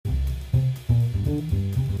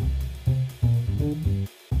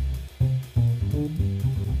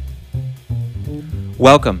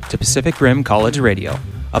Welcome to Pacific Rim College Radio,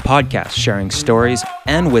 a podcast sharing stories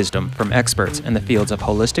and wisdom from experts in the fields of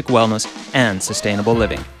holistic wellness and sustainable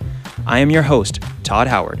living. I am your host, Todd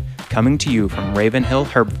Howard, coming to you from Ravenhill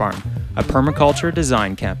Herb Farm, a permaculture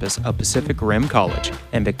design campus of Pacific Rim College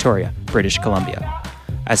in Victoria, British Columbia.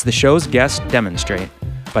 As the show's guests demonstrate,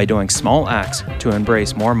 by doing small acts to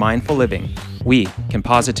embrace more mindful living, we can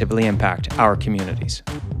positively impact our communities.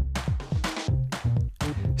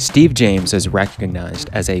 Steve James is recognized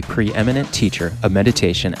as a preeminent teacher of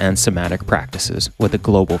meditation and somatic practices with a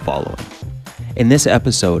global following. In this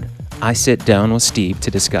episode, I sit down with Steve to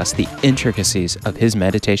discuss the intricacies of his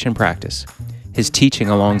meditation practice, his teaching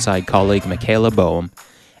alongside colleague Michaela Boehm,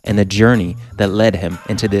 and the journey that led him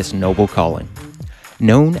into this noble calling.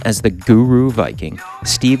 Known as the Guru Viking,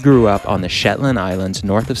 Steve grew up on the Shetland Islands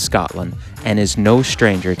north of Scotland and is no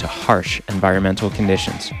stranger to harsh environmental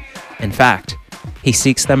conditions. In fact, he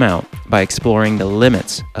seeks them out by exploring the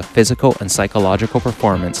limits of physical and psychological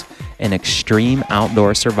performance in extreme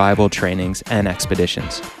outdoor survival trainings and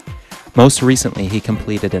expeditions. Most recently, he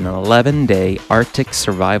completed an 11-day Arctic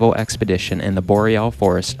survival expedition in the boreal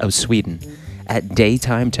forest of Sweden at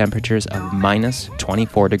daytime temperatures of minus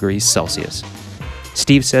 24 degrees Celsius.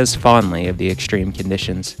 Steve says fondly of the extreme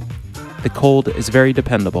conditions, "The cold is very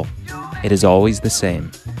dependable. It is always the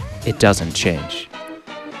same. It doesn't change."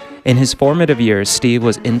 In his formative years, Steve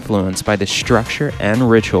was influenced by the structure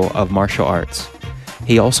and ritual of martial arts.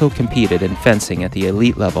 He also competed in fencing at the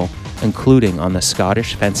elite level, including on the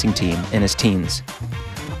Scottish fencing team in his teens.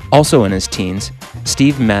 Also in his teens,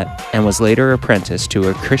 Steve met and was later apprenticed to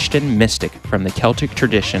a Christian mystic from the Celtic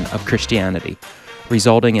tradition of Christianity,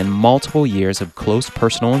 resulting in multiple years of close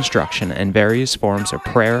personal instruction in various forms of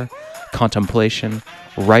prayer, contemplation,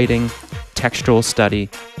 writing, textual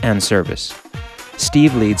study, and service.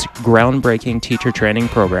 Steve leads groundbreaking teacher training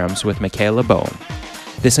programs with Michaela Boehm.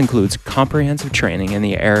 This includes comprehensive training in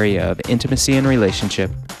the area of intimacy and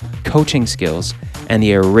relationship, coaching skills, and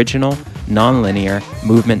the original nonlinear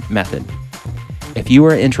movement method. If you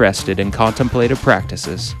are interested in contemplative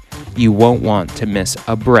practices, you won't want to miss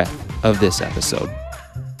a breath of this episode.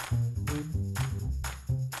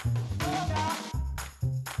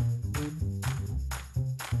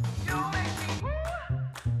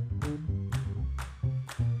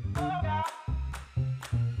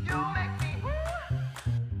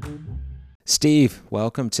 Steve,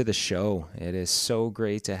 welcome to the show. It is so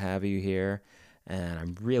great to have you here, and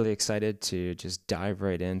I'm really excited to just dive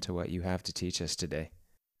right into what you have to teach us today.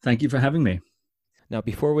 Thank you for having me. Now,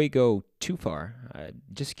 before we go too far, I'm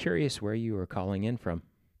just curious where you are calling in from.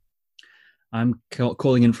 I'm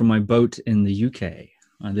calling in from my boat in the UK.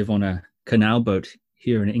 I live on a canal boat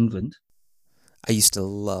here in England. I used to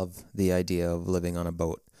love the idea of living on a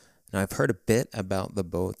boat. Now, I've heard a bit about the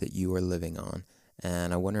boat that you are living on,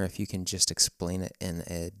 and I wonder if you can just explain it in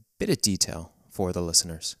a bit of detail for the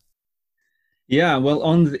listeners. Yeah, well,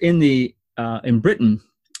 in Britain,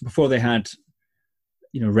 before they had,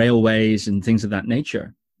 railways and things of that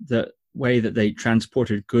nature, the way that they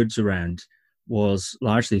transported goods around was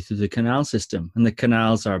largely through the canal system, and the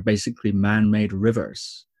canals are basically man-made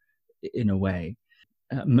rivers, in a way,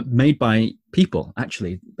 made by people.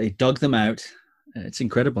 Actually, they dug them out. It's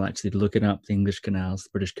incredible, actually, to look it up. The English canals,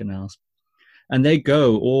 the British canals. And they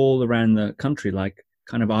go all around the country like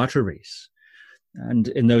kind of arteries. And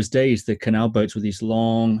in those days, the canal boats were these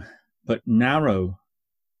long but narrow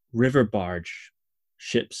river barge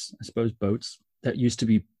ships, I suppose boats, that used to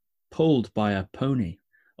be pulled by a pony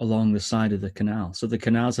along the side of the canal. So the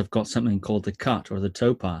canals have got something called the cut or the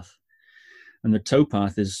towpath. And the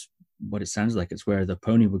towpath is what it sounds like. It's where the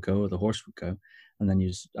pony would go or the horse would go. And then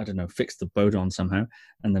you, fix the boat on somehow.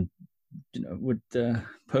 And then would the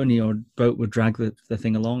pony or boat would drag the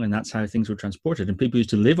thing along, and that's how things were transported. And people used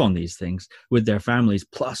to live on these things with their families,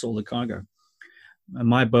 plus all the cargo. And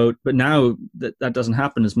my boat, but now that doesn't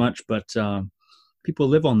happen as much, but people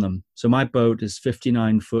live on them. So my boat is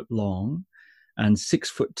 59 foot long and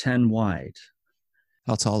 6'10" wide.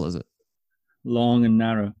 How tall is it? Long and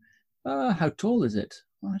narrow. How tall is it?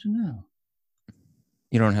 Well, I don't know.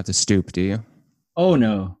 You don't have to stoop, do you? Oh,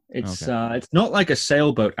 no. It's Okay. It's not like a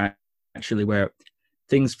sailboat, actually, where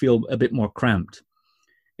things feel a bit more cramped.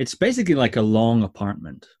 It's basically like a long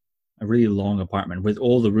apartment, a really long apartment with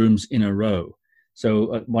all the rooms in a row.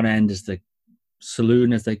 So at one end is the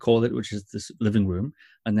saloon, as they call it, which is the living room.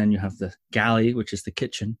 And then you have the galley, which is the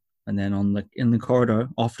kitchen. And then in the corridor,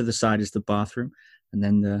 off to the side is the bathroom. And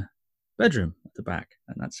then the bedroom at the back.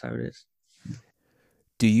 And that's how it is.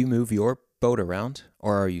 Do you move your boat around,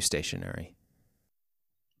 or are you stationary?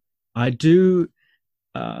 I do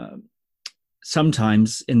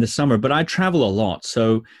sometimes in the summer, but I travel a lot.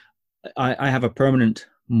 So I have a permanent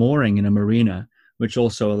mooring in a marina, which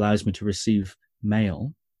also allows me to receive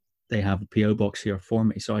mail. They have a PO box here for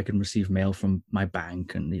me, so I can receive mail from my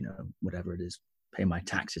bank and, whatever it is, pay my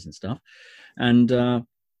taxes and stuff. And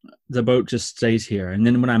the boat just stays here. And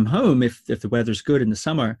then when I'm home, if the weather's good in the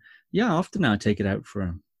summer, yeah, often I take it out for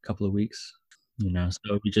a couple of weeks.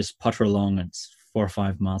 So we just putter along at 4 or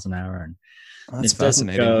 5 miles an hour, and That's it doesn't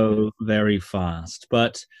fascinating. go very fast.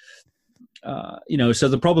 But so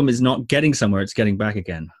the problem is not getting somewhere; it's getting back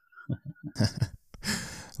again.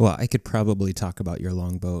 Well, I could probably talk about your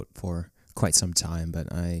longboat for quite some time,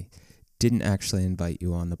 but I didn't actually invite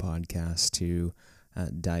you on the podcast to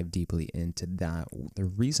dive deeply into that. The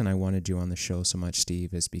reason I wanted you on the show so much,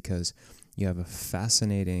 Steve, is because you have a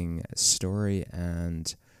fascinating story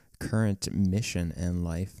and current mission in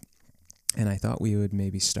life. And I thought we would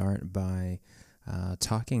maybe start by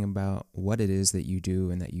talking about what it is that you do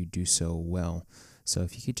and that you do so well. So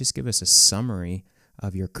if you could just give us a summary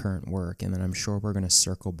of your current work, and then I'm sure we're going to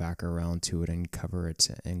circle back around to it and cover it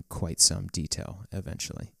in quite some detail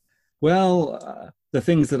eventually. Well, the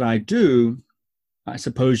things that I do, I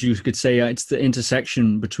suppose you could say it's the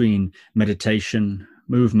intersection between meditation,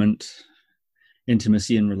 movement,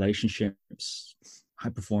 intimacy and relationships, high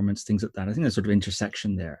performance, things like that. I think there's sort of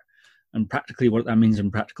intersection there. And practically what that means in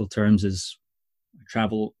practical terms is I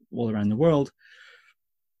travel all around the world,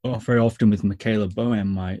 very often with Michaela Boehm,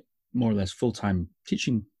 my more or less full-time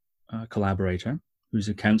teaching collaborator, who's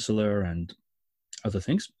a counselor and other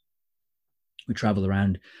things. We travel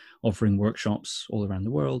around offering workshops all around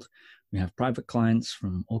the world. We have private clients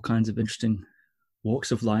from all kinds of interesting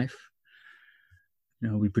walks of life.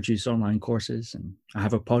 We produce online courses, and I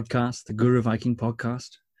have a podcast, the Guru Viking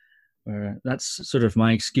podcast, where that's sort of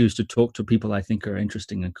my excuse to talk to people I think are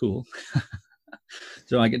interesting and cool.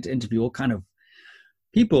 So I get to interview all kind of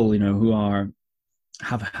people, who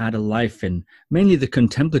have had a life in mainly the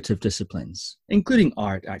contemplative disciplines, including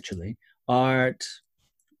art, actually. Art,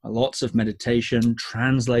 lots of meditation,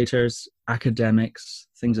 translators, academics,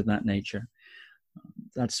 things of that nature.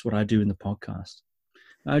 That's what I do in the podcast.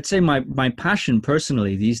 I'd say my passion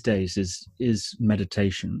personally these days is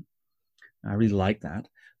meditation. I really like that.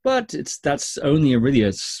 But that's only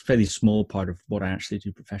a fairly small part of what I actually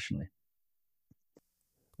do professionally.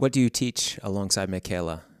 What do you teach alongside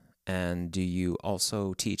Michaela? And do you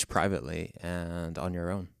also teach privately and on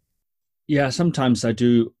your own? Yeah, sometimes I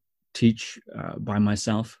do teach by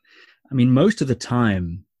myself. I mean, most of the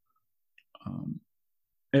time,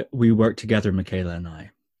 we work together, Michaela and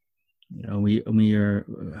I. We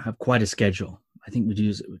have quite a schedule. I think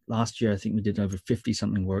last year, I think we did over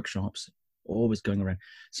 50-something workshops, always going around.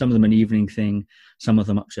 Some of them an evening thing, some of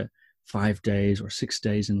them up to 5 days or 6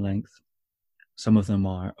 days in length. Some of them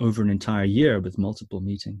are over an entire year with multiple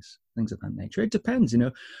meetings, things of that nature. It depends,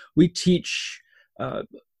 We teach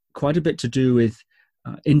quite a bit to do with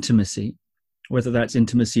intimacy, whether that's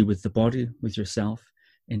intimacy with the body, with yourself,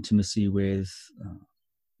 intimacy with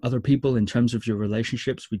other people in terms of your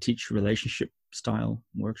relationships. We teach relationship style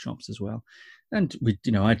workshops as well. And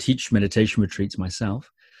I teach meditation retreats myself.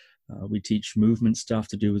 We teach movement stuff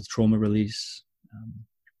to do with trauma release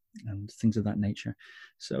and things of that nature.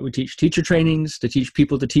 So we teach teacher trainings to teach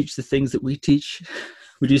people to teach the things that we teach.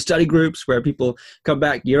 We do study groups where people come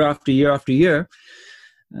back year after year after year.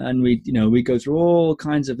 And we go through all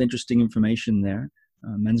kinds of interesting information there.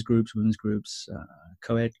 Men's groups, women's groups,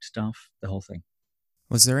 co-ed stuff, the whole thing.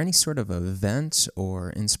 Was there any sort of event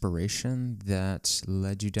or inspiration that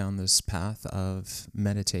led you down this path of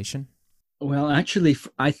meditation? Well, actually,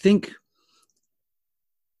 I think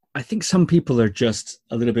some people are just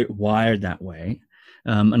a little bit wired that way.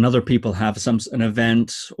 And other people have an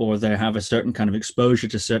event, or they have a certain kind of exposure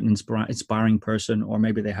to a certain inspiring person, or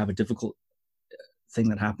maybe they have a difficult thing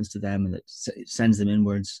that happens to them and that sends them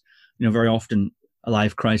inwards. Very often a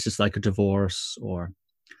life crisis like a divorce or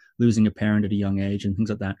losing a parent at a young age and things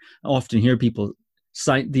like that. I often hear people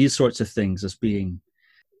cite these sorts of things as being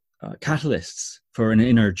catalysts for an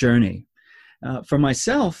inner journey. For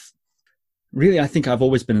myself, really, I think I've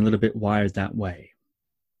always been a little bit wired that way.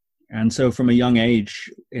 And so from a young age,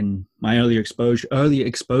 in my early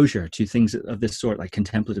exposure to things of this sort, like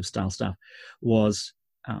contemplative style stuff, was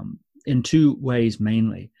in two ways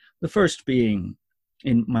mainly. The first being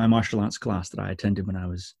in my martial arts class that I attended when I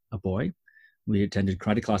was a boy. We attended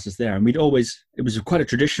karate classes there, and it was quite a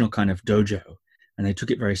traditional kind of dojo, and they took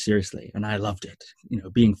it very seriously, and I loved it.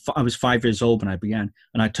 I was 5 years old when I began,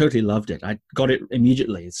 and I totally loved it. I got it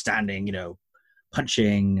immediately, standing,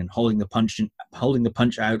 punching and holding the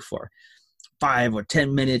punch out for 5 or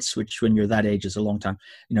 10 minutes, which when you're that age is a long time,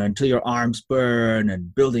 until your arms burn,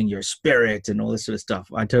 and building your spirit and all this sort of stuff.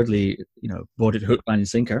 I totally, bought it hook, line, and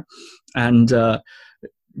sinker, and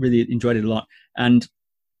really enjoyed it a lot. And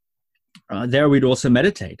there we'd also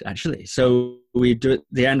meditate, actually. So we do it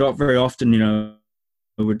the end of very often,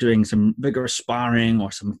 we're doing some vigorous sparring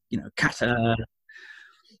or some, kata,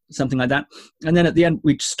 something like that. And then at the end,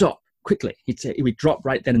 we'd stop quickly. We'd drop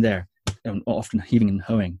right then and there, often heaving and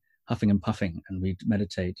hoeing, huffing and puffing, and we'd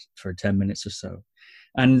meditate for 10 minutes or so.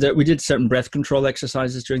 And we did certain breath control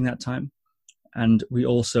exercises during that time. And we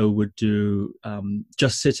also would do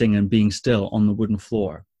just sitting and being still on the wooden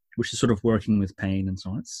floor, which is sort of working with pain and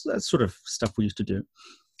so on. That's sort of stuff we used to do.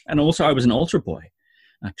 And also I was an altar boy,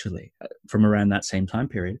 actually, from around that same time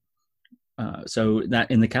period. So that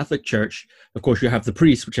in the Catholic Church, of course, you have the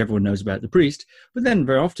priest, which everyone knows about the priest, but then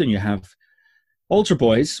very often you have altar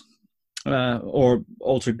boys, or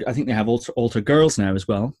altar, I think they have altar girls now as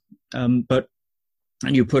well. And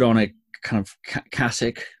you put on a kind of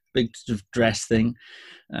cassock, big sort of dress thing,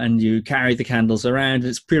 and you carry the candles around.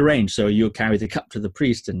 It's prearranged, so you'll carry the cup to the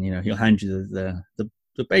priest, and he'll hand you the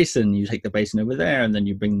basin. You take the basin over there, and then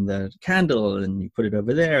you bring the candle and you put it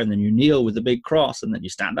over there, and then you kneel with the big cross, and then you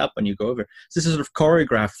stand up and you go over. So this is a sort of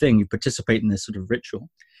choreographed thing. You participate in this sort of ritual.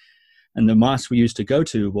 And the mass we used to go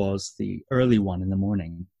to was the early one in the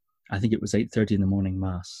morning. I think it was 8:30 in the morning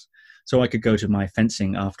mass. So I could go to my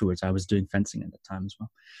fencing afterwards. I was doing fencing at the time as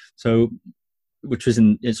well. So, which was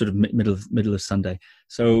in sort of middle of Sunday.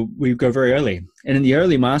 So we go very early. And in the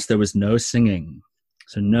early mass, there was no singing.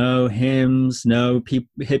 So no hymns, no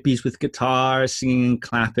hippies with guitars singing and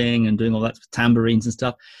clapping and doing all that with tambourines and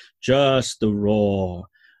stuff. Just the raw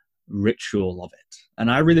ritual of it.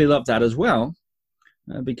 And I really love that as well,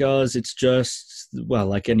 because it's just, well,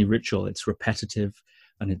 like any ritual, it's repetitive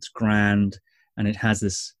and it's grand, and it has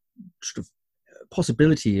this sort of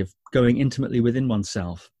possibility of going intimately within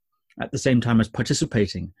oneself at the same time as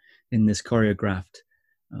participating in this choreographed,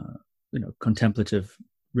 contemplative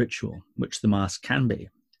ritual, which the mass can be.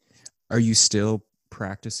 Are you still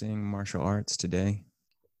practicing martial arts today?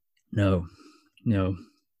 No.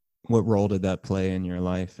 What role did that play in your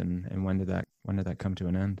life, and when did that come to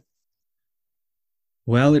an end?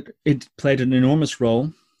 Well, it played an enormous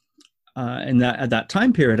role in that at that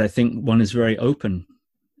time period. I think one is very open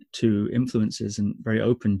to influences and very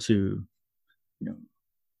open to,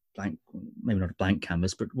 blank, maybe not a blank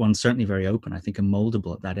canvas, but one's certainly very open, I think, and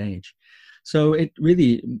moldable at that age. So it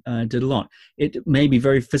really did a lot. It made me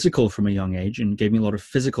very physical from a young age and gave me a lot of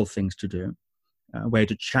physical things to do, a way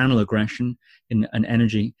to channel aggression in an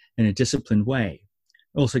energy in a disciplined way.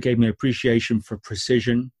 It also gave me appreciation for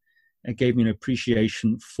precision. It gave me an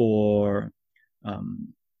appreciation for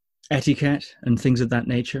etiquette and things of that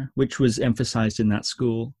nature, which was emphasized in that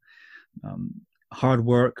school. Hard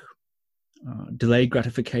work, delayed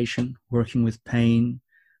gratification, working with pain,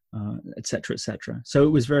 etc., etc. So it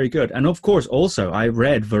was very good. And of course, also, I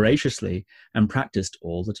read voraciously and practiced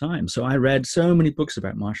all the time. So I read so many books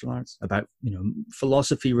about martial arts, about,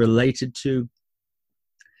 philosophy related to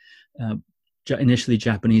initially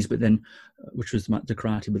Japanese, but then, which was the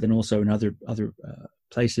karate, but then also in other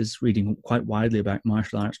places, reading quite widely about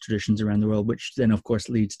martial arts traditions around the world, which then, of course,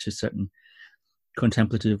 leads to certain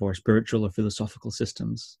contemplative or spiritual or philosophical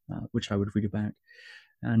systems, which I would read about.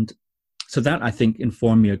 And so that, I think,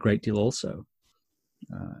 informed me a great deal also.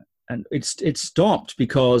 And it stopped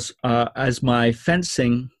because as my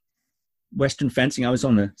fencing, Western fencing, I was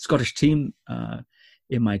on the Scottish team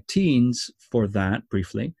in my teens for that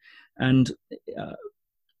briefly. And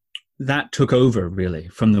that took over, really,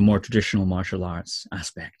 from the more traditional martial arts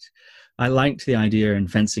aspect. I liked the idea in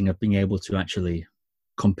fencing of being able to actually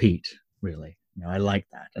compete, really. I liked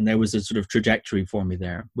that. And there was a sort of trajectory for me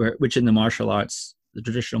there, which in the martial arts, the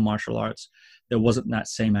traditional martial arts, there wasn't that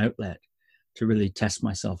same outlet to really test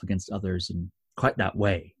myself against others in quite that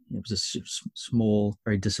way. It was a small,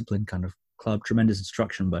 very disciplined kind of club, tremendous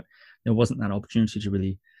instruction, but there wasn't that opportunity to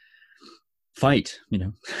really fight,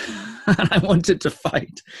 and I wanted to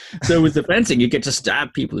fight. So with the fencing, you get to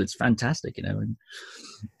stab people. It's fantastic, And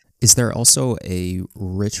is there also a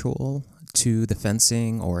ritual to the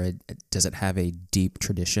fencing, or does it have a deep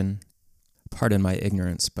tradition? Pardon my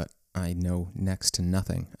ignorance, but I know next to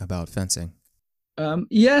nothing about fencing.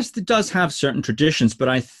 Yes, it does have certain traditions, but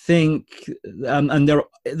I think, and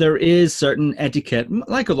there is certain etiquette,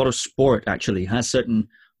 like a lot of sport actually, has certain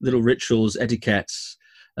little rituals, etiquettes,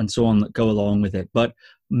 and so on that go along with it. But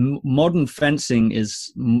modern fencing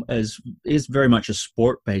is very much a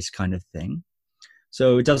sport-based kind of thing.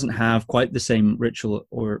 So it doesn't have quite the same ritual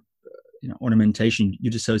or ornamentation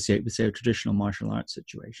you'd associate with, say, a traditional martial arts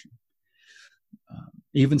situation.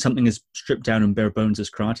 even something as stripped down and bare bones as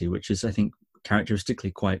karate, which is, I think,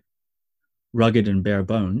 characteristically quite rugged and bare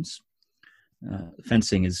bones.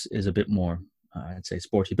 Fencing is a bit more, I'd say,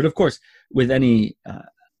 sporty. But of course, with any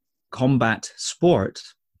combat sport,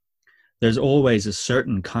 there's always a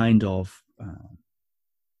certain kind of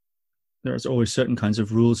there's always certain kinds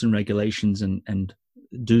of rules and regulations and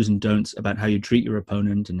do's and don'ts about how you treat your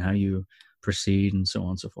opponent and how you proceed and so on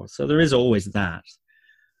and so forth. So there is always that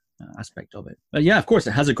aspect of it. But yeah, of course,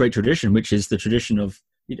 it has a great tradition, which is the tradition of,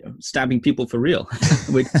 you know, stabbing people for real.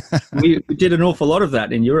 we did an awful lot of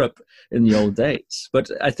that in Europe in the old days, but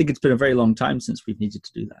I think it's been a very long time since we've needed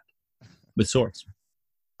to do that with swords.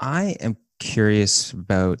 I am curious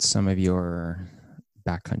about some of your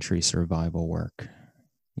backcountry survival work.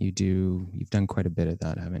 You've done quite a bit of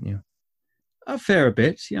that, haven't you? A fair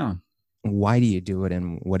bit, yeah. Why do you do it,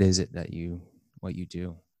 and what is it that what you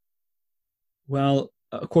do? Well,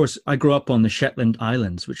 of course, I grew up on the Shetland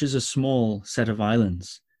Islands, which is a small set of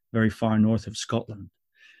islands very far north of Scotland.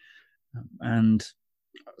 And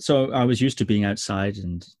so I was used to being outside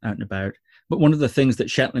and out and about. But one of the things that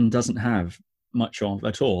Shetland doesn't have much of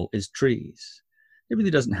at all is trees. It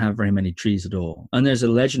really doesn't have very many trees at all. And there's a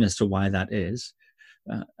legend as to why that is.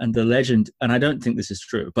 And the legend, and I don't think this is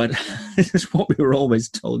true, but this is what we were always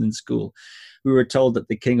told in school. We were told that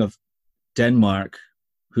the king of Denmark,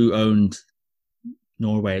 who owned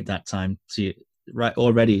Norway at that time, see, right,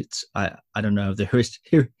 already it's, I don't know the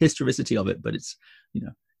historicity of it, but it's, you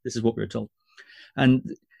know, this is what we were told. And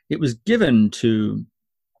it was given to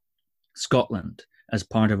Scotland as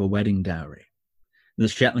part of a wedding dowry. The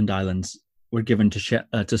Shetland Islands were given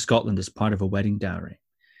to Scotland as part of a wedding dowry.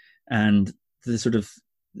 And the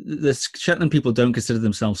Shetland people don't consider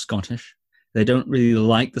themselves Scottish. They don't really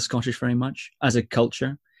like the Scottish very much as a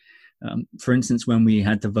culture. For instance, when we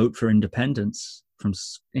had to vote for independence from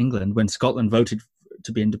England, when Scotland voted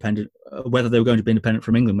to be independent, whether they were going to be independent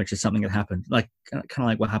from England, which is something that happened, like kind of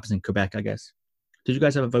like what happens in Quebec, I guess. Did you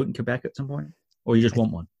guys have a vote in Quebec at some point, or you just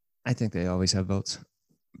want one? I think they always have votes.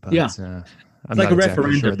 But, yeah, I'm like not a exactly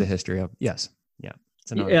referendum. sure the history of. Yes, yeah,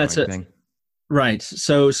 it's an it's a thing. Right.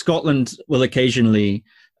 So Scotland will occasionally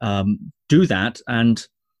do that, and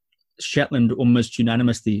Shetland almost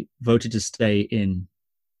unanimously voted to stay in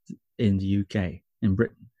the UK, in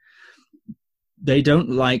Britain. They don't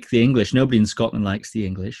like the English. Nobody in Scotland likes the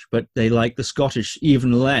English, but they like the Scottish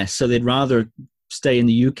even less. So they'd rather stay in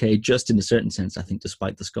the UK, just in a certain sense, I think,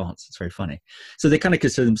 despite the Scots. It's very funny. So they kind of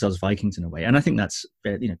consider themselves Vikings in a way. And I think that's,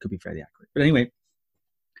 you know, could be fairly accurate. But anyway,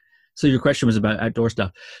 so your question was about outdoor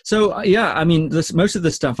stuff. So yeah, I mean, most of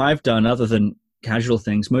the stuff I've done, other than casual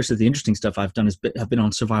things, most of the interesting stuff I've done have been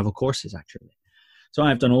on survival courses, actually. So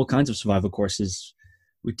I've done all kinds of survival courses.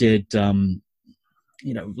 We did,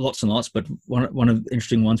 you know, lots and lots, but one of the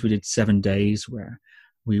interesting ones, we did 7 days where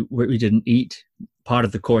we didn't eat. Part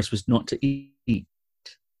of the course was not to eat,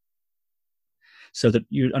 so that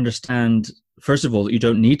you understand, first of all, that you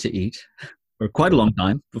don't need to eat for quite a long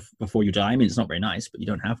time before you die. I mean, it's not very nice, but you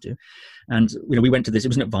don't have to. And, you know, we went to this, it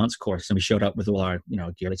was an advanced course, and we showed up with all our, you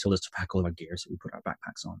know, gear. They told us to pack all of our gear, so we put our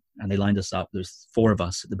backpacks on, and they lined us up. There's 4 of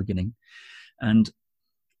us at the beginning. And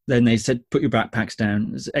then they said, put your backpacks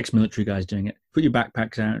down. There's ex-military guys doing it. Put your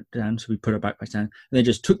backpacks down. So we put our backpacks down. And they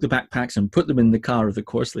just took the backpacks and put them in the car of the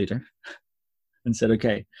course leader and said,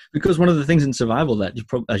 okay. Because one of the things in survival that,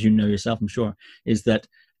 as you know yourself, I'm sure, is that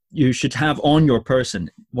you should have on your person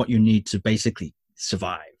what you need to basically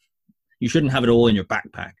survive. You shouldn't have it all in your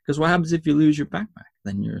backpack, because what happens if you lose your backpack?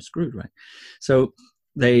 Then you're screwed, right? So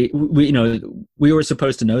we were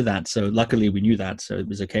supposed to know that. So luckily we knew that. So it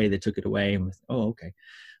was okay. They took it away and okay.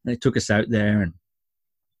 And they took us out there, and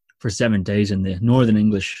for 7 days in the northern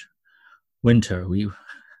English winter, we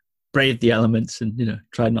braved the elements and, you know,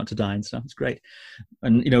 tried not to die and stuff. It's great.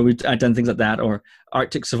 And, you know, I'd done things like that, or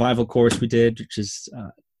Arctic survival course we did, which is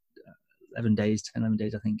 11 days,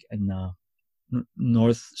 I think, in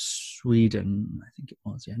North Sweden, I think it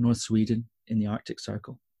was. Yeah, North Sweden in the Arctic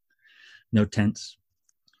Circle. No tents.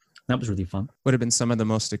 That was really fun. What have been some of the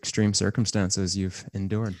most extreme circumstances you've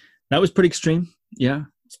endured? That was pretty extreme. Yeah,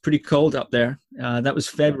 it's pretty cold up there. That was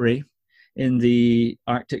February in the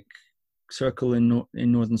Arctic Circle in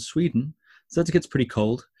northern Sweden. So that gets pretty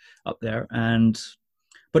cold up there.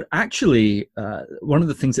 But actually, one of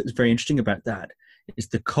the things that was very interesting about that is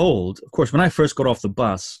the cold. Of course, when I first got off the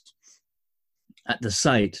bus at the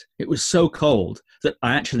site, it was so cold that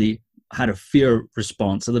I actually had a fear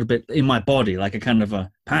response a little bit in my body, like a kind of a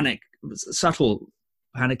panic, subtle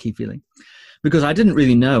panicky feeling, because I didn't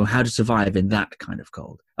really know how to survive in that kind of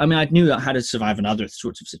cold. I mean, I knew how to survive in other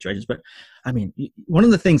sorts of situations, but I mean, one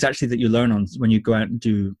of the things actually that you learn when you go out and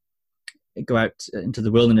do go out into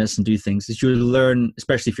the wilderness and do things is you learn,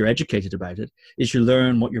 especially if you're educated about it, is you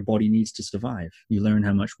learn what your body needs to survive. You learn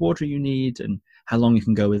how much water you need and how long you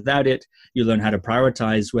can go without it. You learn how to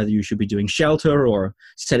prioritize whether you should be doing shelter or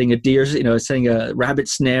setting setting a rabbit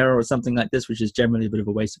snare or something like this, which is generally a bit of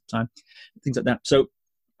a waste of time, things like that. So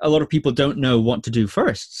a lot of people don't know what to do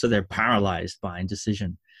first. So they're paralyzed by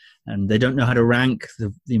indecision and they don't know how to rank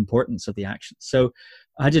the importance of the action. So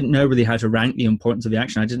I didn't know really how to rank the importance of the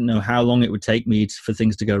action. I didn't know how long it would take me for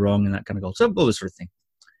things to go wrong and that kind of goal. So all this sort of thing.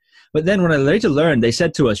 But then when I later learned, they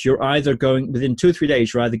said to us, you're either going, within 2 or 3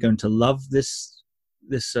 days, you're either going to love this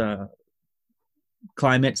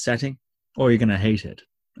climate setting or you're going to hate it.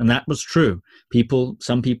 And that was true.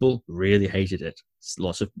 Some people really hated it.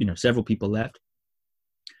 Lots of, several people left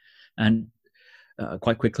and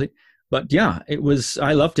quite quickly. But yeah,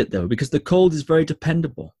 I loved it though, because the cold is very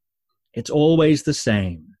dependable. It's always the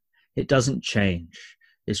same. It doesn't change.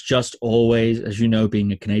 It's just always, as you know,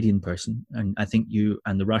 being a Canadian person, and I think you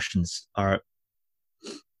and the Russians I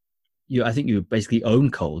think you basically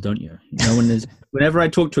own cold, don't you? No one is. Whenever I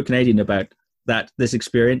talk to a Canadian about this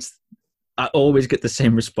experience, I always get the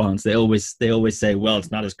same response. They always say, "Well,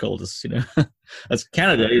 it's not as cold as as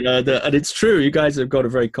Canada," and it's true. You guys have got it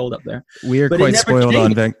very cold up there. We are quite spoiled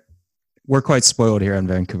on We're quite spoiled here on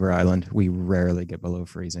Vancouver Island. We rarely get below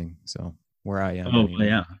freezing. So where I am. Oh, anyway.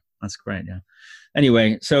 Yeah. That's great. Yeah.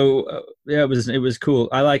 Anyway, so it was cool.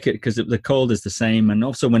 I like it because the cold is the same. And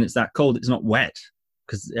also when it's that cold, it's not wet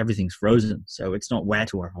because everything's frozen. So it's not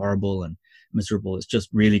wet or horrible and miserable. It's just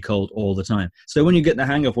really cold all the time. So when you get the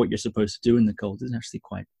hang of what you're supposed to do in the cold, it's actually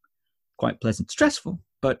quite pleasant. Stressful,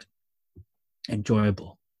 but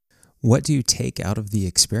enjoyable. What do you take out of the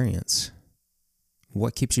experience?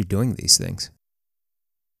 What keeps you doing these things?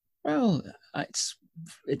 Well, it's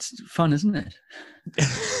fun, isn't it?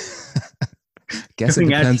 Guess it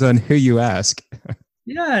depends on who you ask.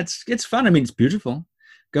 Yeah, it's fun. I mean, it's beautiful.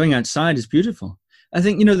 Going outside is beautiful. I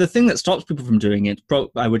think, the thing that stops people from doing it,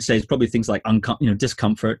 I would say, is probably things like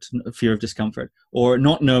discomfort, fear of discomfort, or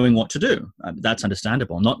not knowing what to do. That's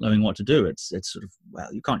understandable. Not knowing what to do. It's sort of,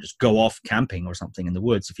 well, you can't just go off camping or something in the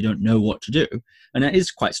woods if you don't know what to do. And that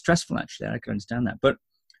is quite stressful, actually. I can understand that. But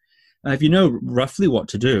if you know roughly what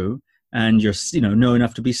to do, and you're, know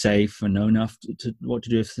enough to be safe and know enough to what to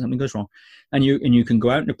do if something goes wrong, and you can go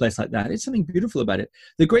out in a place like that, it's something beautiful about it.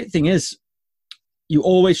 The great thing is, you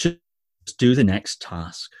always should do the next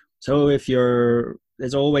task. So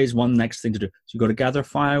there's always one next thing to do. So you've got to gather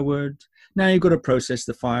firewood. Now you've got to process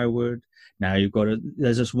the firewood. Now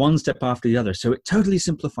there's just one step after the other. So it totally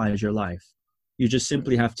simplifies your life. You just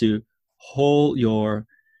simply have to haul your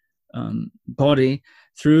body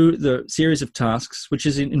through the series of tasks, which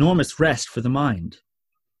is an enormous rest for the mind.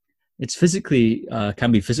 It's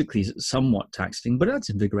can be physically somewhat taxing, but that's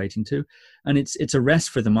invigorating too. And it's a rest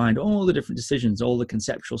for the mind. All the different decisions, all the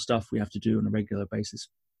conceptual stuff we have to do on a regular basis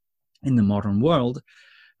in the modern world.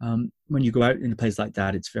 When you go out in a place like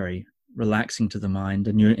that, it's very relaxing to the mind,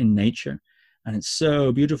 and you're in nature, and it's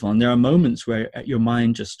so beautiful. And there are moments where your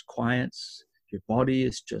mind just quiets, your body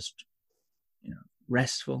is just,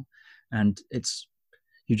 restful, and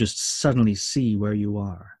you just suddenly see where you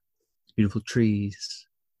are. It's beautiful trees.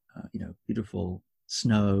 Beautiful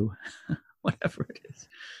snow, whatever it is.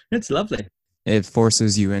 It's lovely. It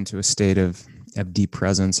forces you into a state of deep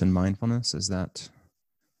presence and mindfulness. Is that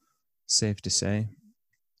safe to say?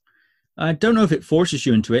 I don't know if it forces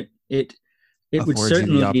you into it. It would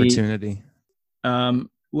certainly the opportunity.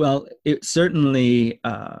 Well, it certainly,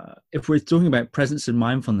 if we're talking about presence and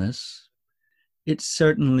mindfulness, it's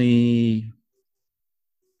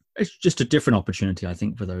just a different opportunity, I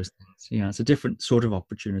think, for those things. Yeah, it's a different sort of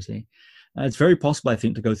opportunity. It's very possible, I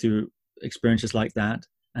think, to go through experiences like that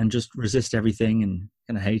and just resist everything and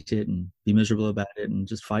kind of hate it and be miserable about it and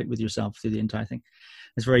just fight with yourself through the entire thing.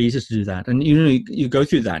 It's very easy to do that. And, you go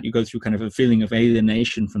through that. You go through kind of a feeling of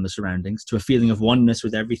alienation from the surroundings to a feeling of oneness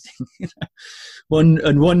with everything,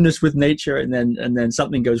 oneness with nature. And then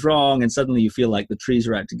something goes wrong and suddenly you feel like the trees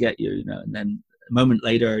are out to get you, and then a moment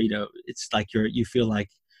later, it's like you feel like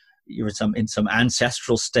you're in some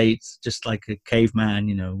ancestral state, just like a caveman,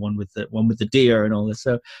 one with the deer and all this.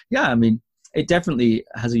 So yeah, I mean, it definitely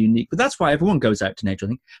has a unique, but that's why everyone goes out to nature. I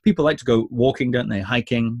think people like to go walking, don't they?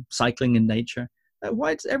 Hiking, cycling in nature.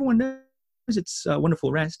 Why? Everyone knows it's a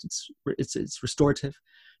wonderful rest. It's restorative.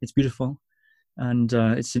 It's beautiful. And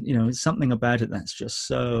it's something about it that's just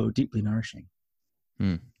so deeply nourishing.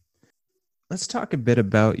 Let's talk a bit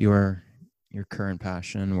about your current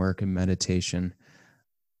passion, work, and meditation.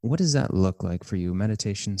 What does that look like for you?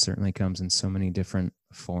 Meditation certainly comes in so many different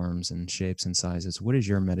forms and shapes and sizes. What does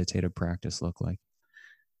your meditative practice look like?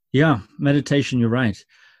 Yeah, meditation, you're right.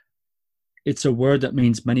 It's a word that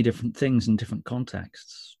means many different things in different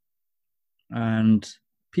contexts. And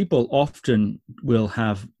people often will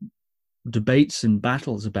have debates and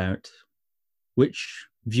battles about which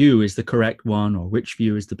view is the correct one, or which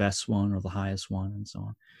view is the best one, or the highest one, and so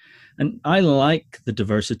on. And I like the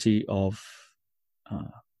diversity of uh,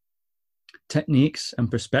 techniques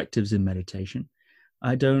and perspectives in meditation.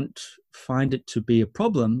 I don't find it to be a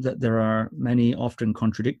problem that there are many often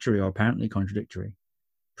contradictory or apparently contradictory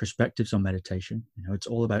perspectives on meditation. It's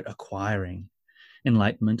all about acquiring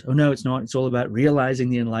enlightenment. Oh, no, it's not. It's all about realizing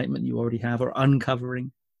the enlightenment you already have, or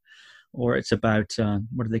uncovering, or it's about,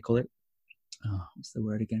 what do they call it? Oh, what's the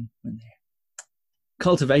word again?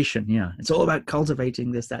 Cultivation. Yeah. It's all about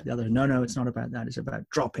cultivating this, that, the other. No, it's not about that. It's about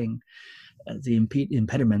dropping the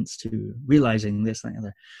impediments to realizing this, that, the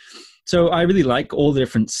other. So I really like all the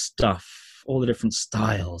different stuff, all the different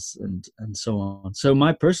styles, and so on. So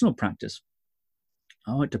my personal practice,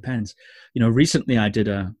 it depends. Recently I did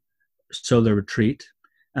a solar retreat,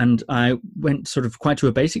 and I went sort of quite to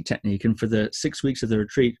a basic technique. And for the 6 weeks of the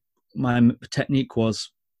retreat, my technique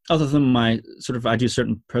was, other than my sort of, I do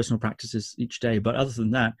certain personal practices each day, but other than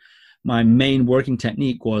that, my main working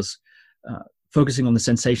technique was focusing on the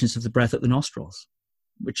sensations of the breath at the nostrils,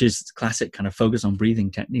 which is classic kind of focus on breathing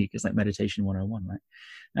technique. It's like meditation 101, right?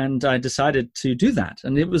 And I decided to do that.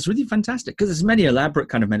 And it was really fantastic, because there's many elaborate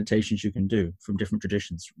kind of meditations you can do from different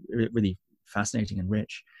traditions, really fascinating and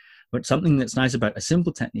rich. But something that's nice about a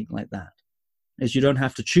simple technique like that is you don't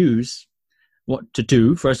have to choose what to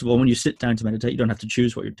do. First of all, when you sit down to meditate, you don't have to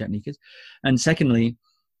choose what your technique is. And secondly,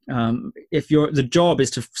 if the job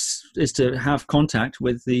is to have contact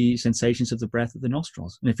with the sensations of the breath of the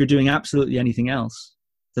nostrils. And if you're doing absolutely anything else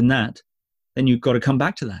than that, then you've got to come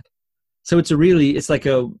back to that. So it's like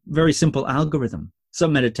a very simple algorithm.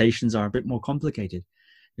 Some meditations are a bit more complicated.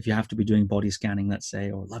 If you have to be doing body scanning, let's say,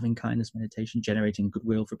 or loving kindness meditation, generating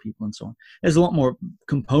goodwill for people and so on, there's a lot more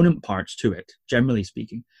component parts to it, generally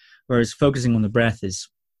speaking, whereas focusing on the breath is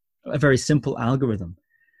a very simple algorithm.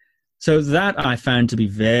 So that I found to be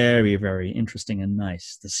very, very interesting and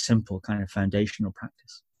nice, the simple kind of foundational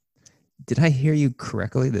practice. Did I hear you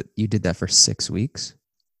correctly that you did that for 6 weeks?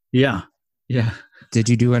 Yeah. Did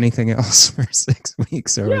you do anything else for 6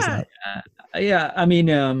 weeks, or was that? Yeah. I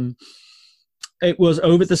mean, it was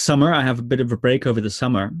over the summer. I have a bit of a break over the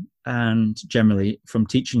summer, and generally from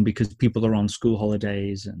teaching, because people are on school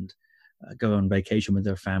holidays and go on vacation with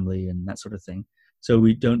their family and that sort of thing. So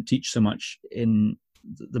we don't teach so much in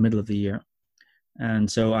the middle of the year.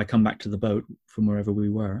 And so I come back to the boat from wherever we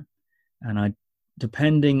were. And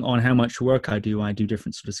depending on how much work I do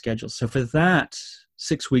different sort of schedules. So for that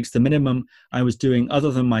 6 weeks, the minimum I was doing, other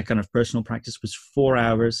than my kind of personal practice, was 4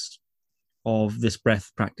 hours of this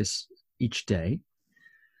breath practice each day,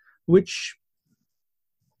 which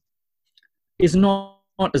is not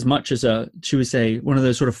as much as should we say, one of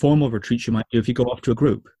those sort of formal retreats you might do if you go off to a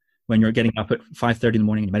group, when you're getting up at 5:30 in the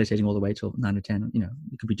morning and meditating all the way till 9 or 10. You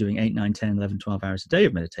could be doing 8, 9, 10, 11, 12 hours a day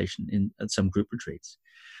of meditation at some group retreats.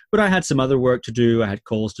 But I had some other work to do. I had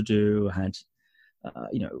calls to do. I had,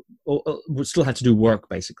 still had to do work,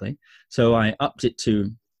 basically. So I upped it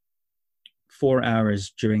to 4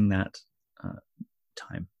 hours during that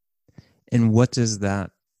time. And what does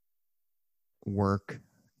that work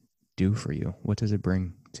do for you? What does it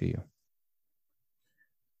bring to you?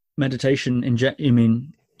 Meditation, you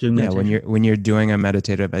mean doing meditation? Yeah, when you're doing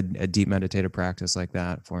a deep meditative practice like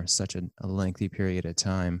that for such a lengthy period of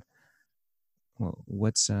time, well,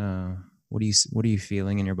 what are you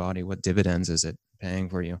feeling in your body? What dividends is it paying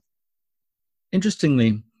for you?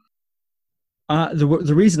 Interestingly,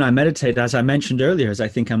 the reason I meditate, as I mentioned earlier, is I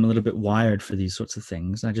think I'm a little bit wired for these sorts of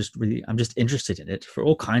things. I'm just interested in it for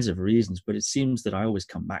all kinds of reasons, but it seems that I always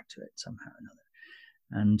come back to it somehow or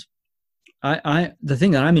another. And the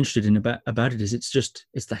thing that I'm interested in about it is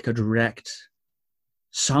it's like a direct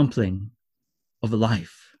sampling of a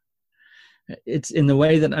life. It's in the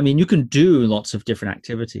way that, I mean, you can do lots of different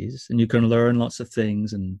activities and you can learn lots of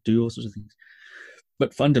things and do all sorts of things,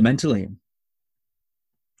 but fundamentally,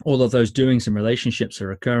 all of those doings and relationships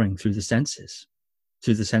are occurring through the senses,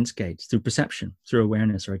 through the sense gates, through perception, through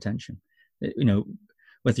awareness or attention.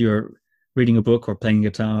 Whether you're reading a book or playing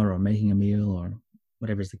guitar or making a meal or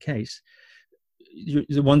whatever is the case,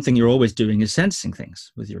 the one thing you're always doing is sensing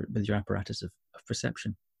things with your apparatus of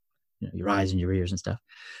perception, your eyes and your ears and stuff,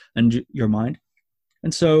 and your mind.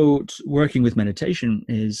 And so working with meditation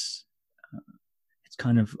is, it's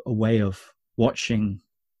kind of a way of watching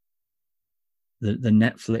the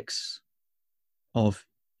Netflix of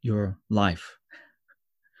your life.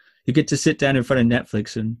 You get to sit down in front of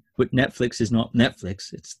Netflix, and but Netflix is not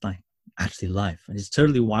Netflix. It's like actually life. And it's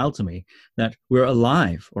totally wild to me that we're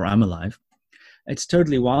alive, or I'm alive. It's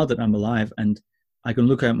totally wild that I'm alive, and I can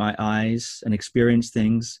look out my eyes and experience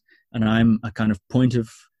things, and I'm a kind of point of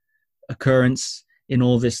occurrence in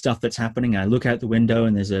all this stuff that's happening. I look out the window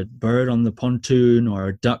and there's a bird on the pontoon, or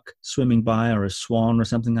a duck swimming by, or a swan or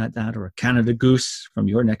something like that, or a Canada goose from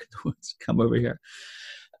your neck of the woods come over here.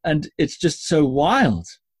 And it's just so wild.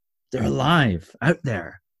 They're alive out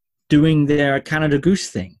there doing their Canada goose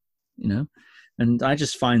thing, you know? And I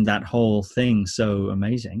just find that whole thing so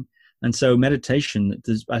amazing. And so meditation,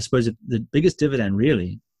 I suppose the biggest dividend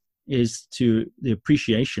really is to the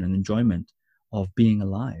appreciation and enjoyment of being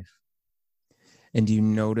alive. And do you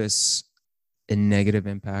notice a negative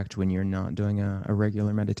impact when you're not doing a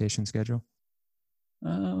regular meditation schedule?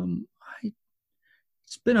 It's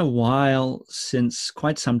been a while,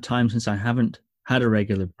 quite some time since I haven't had a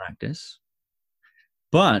regular practice.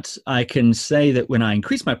 But I can say that when I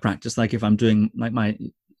increase my practice, like if I'm doing like my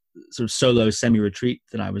sort of solo semi-retreat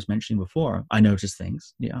that I was mentioning before, I notice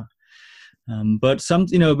things. Yeah. But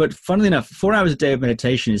funnily enough, 4 hours a day of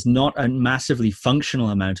meditation is not a massively functional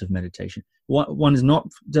amount of meditation.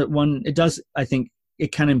 It does, I think,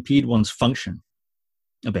 it can impede one's function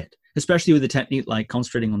a bit, especially with a technique like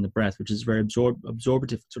concentrating on the breath, which is a very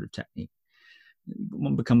absorptive sort of technique.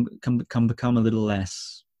 One can become a little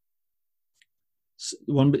less.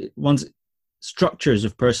 One's structures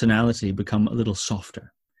of personality become a little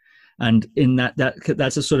softer, and in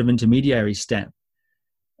that's a sort of intermediary step,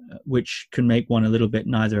 which can make one a little bit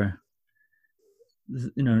neither,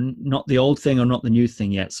 not the old thing or not the new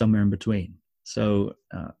thing yet, somewhere in between. So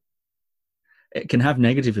it can have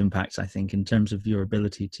negative impacts, I think, in terms of your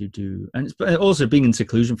ability to do, and also being in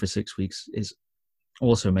seclusion for 6 weeks is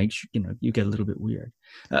also makes you get a little bit weird,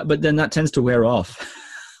 but then that tends to wear off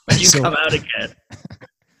when you come out again.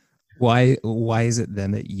 Why is it then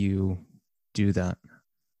that you do that?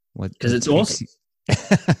 Because it's awesome.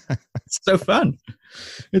 It's so fun.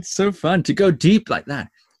 It's so fun to go deep like that.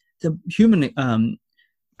 The human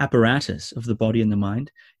apparatus of the body and the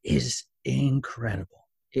mind is incredible.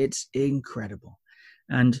 It's incredible.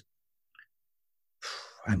 And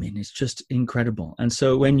I mean, it's just incredible. And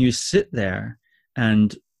so when you sit there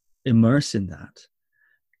and immerse in that,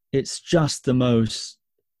 it's just the most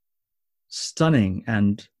stunning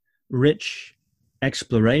and rich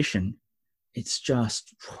exploration. It's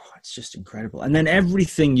just incredible. And then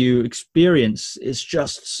everything you experience is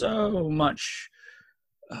just so much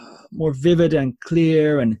more vivid and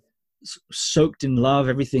clear and soaked in love.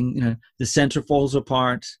 Everything, the center falls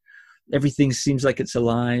apart. Everything seems like it's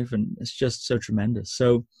alive, and it's just so tremendous.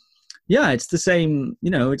 So yeah, it's the same,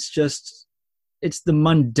 it's the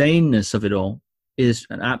mundaneness of it all is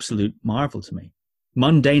an absolute marvel to me.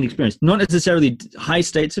 Mundane experience, not necessarily high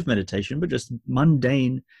states of meditation, but just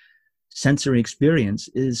mundane sensory experience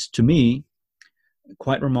is, to me,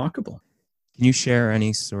 quite remarkable. Can you share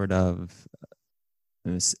any sort of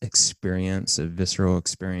experience, a visceral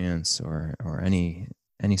experience, or any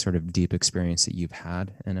sort of deep experience that you've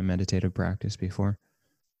had in a meditative practice before?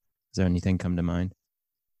 Does there anything come to mind?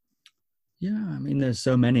 Yeah, I mean, there's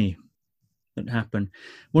so many that happen.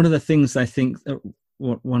 One of the things I think that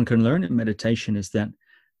what one can learn in meditation is that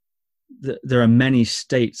there are many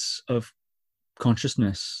states of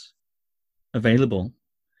consciousness available,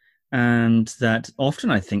 and that often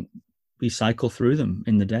I think we cycle through them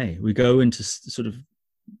in the day. We go into sort of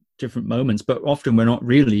different moments, but often we're not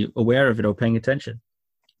really aware of it or paying attention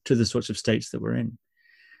to the sorts of states that we're in.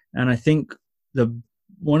 And I think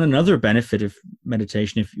another benefit of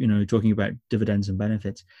meditation, if talking about dividends and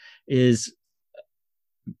benefits, is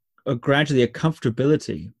gradually a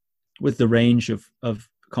comfortability with the range of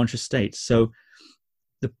conscious states. So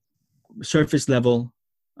the surface level,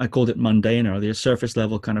 I called it mundane, or the surface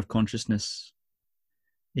level kind of consciousness,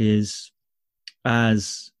 is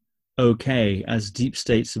as okay as deep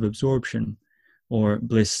states of absorption or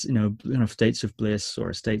bliss, states of bliss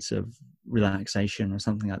or states of relaxation or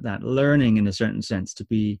something like that. Learning in a certain sense to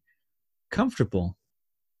be comfortable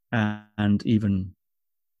and even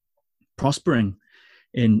prospering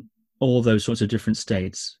in all those sorts of different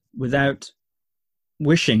states without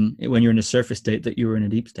wishing, when you're in a surface state, that you were in a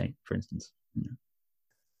deep state, for instance.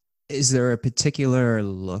 Is there a particular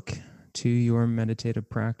look to your meditative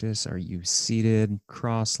practice? Are you seated,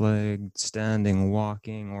 cross-legged, standing,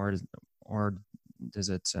 walking, or is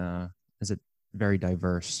it very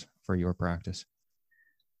diverse for your practice?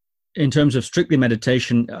 In terms of strictly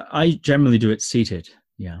meditation, I generally do it seated.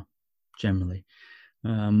 Yeah, generally.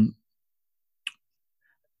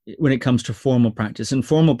 when it comes to formal practice. And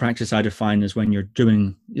formal practice I define as when you're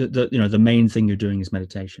doing the main thing you're doing is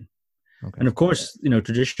meditation. Okay. And of course,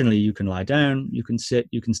 traditionally you can lie down, you can sit,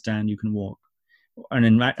 you can stand, you can walk. And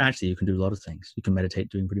then actually you can do a lot of things. You can meditate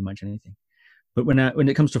doing pretty much anything. But when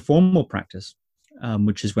it comes to formal practice,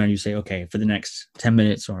 which is when you say, okay, for the next 10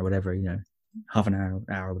 minutes or whatever, half an hour,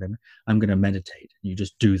 or whatever, I'm going to meditate. You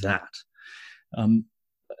just do that.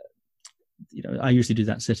 I usually do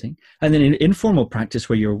that sitting. And then in informal practice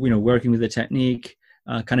where you're, working with a technique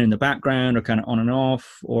kind of in the background or kind of on and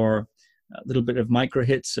off, or a little bit of micro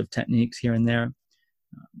hits of techniques here and there,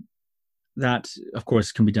 that of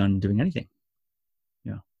course can be done doing anything.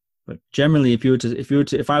 Yeah. But generally,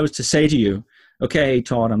 if I was to say to you, okay,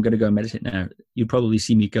 Todd, I'm going to go meditate now, you'd probably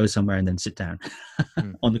see me go somewhere and then sit down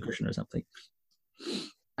on the cushion or something.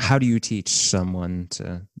 How do you teach someone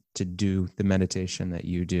to do the meditation that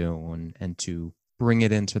you do and to bring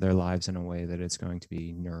it into their lives in a way that it's going to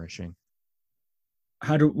be nourishing?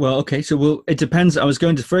 It depends.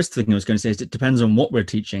 First thing I was going to say is it depends on what we're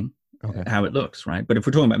teaching, how it looks, right? But if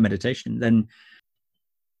we're talking about meditation, then,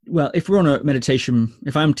 if we're on a meditation,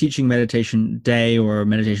 if I'm teaching meditation day or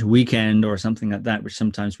meditation weekend or something like that, which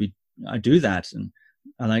sometimes I do that, and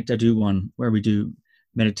I do one where we do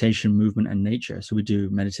meditation, movement, and nature. So we do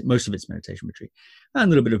most of it's meditation retreat, and a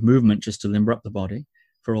little bit of movement just to limber up the body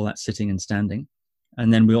for all that sitting and standing.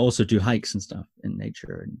 And then we also do hikes and stuff in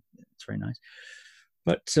nature, and it's very nice.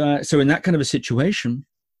 But so in that kind of a situation,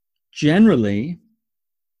 generally,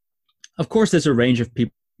 of course, there's a range of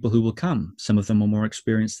people who will come. Some of them are more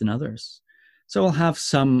experienced than others. So I'll have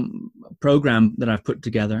some program that I've put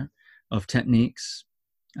together of techniques,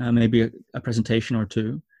 maybe a presentation or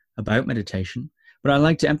two about meditation. But I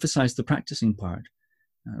like to emphasize the practicing part,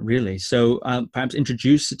 really. So perhaps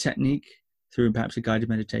introduce a technique through perhaps a guided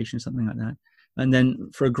meditation, something like that. And then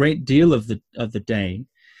for a great deal of the day,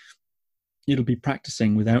 it'll be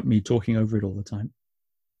practicing without me talking over it all the time.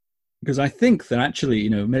 Because I think that actually,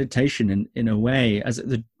 meditation in a way,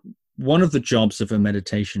 one of the jobs of a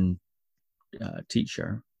meditation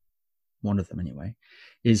teacher, one of them anyway,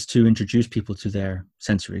 is to introduce people to their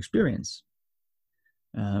sensory experience,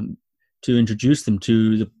 to introduce them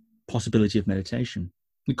to the possibility of meditation.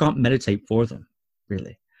 You can't meditate for them,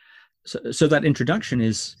 really. So that introduction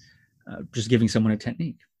is just giving someone a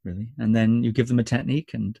technique, really. And then you give them a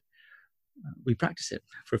technique and we practice it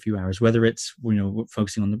for a few hours, whether it's,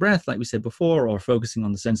 focusing on the breath, like we said before, or focusing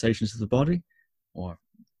on the sensations of the body, or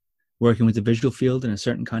working with the visual field in a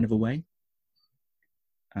certain kind of a way.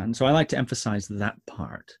 And so I like to emphasize that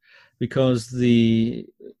part, because the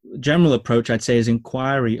general approach, I'd say, is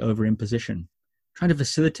inquiry over imposition, trying to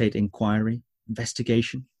facilitate inquiry,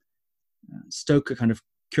 investigation, stoke a kind of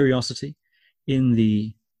curiosity in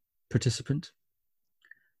the participant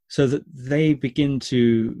so that they begin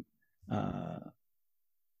to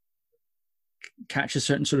catch a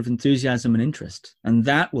certain sort of enthusiasm and interest, and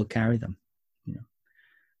that will carry them.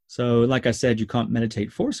 So like I said, you can't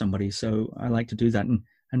meditate for somebody, so I like to do that,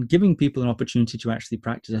 and giving people an opportunity to actually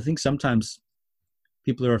practice. I think sometimes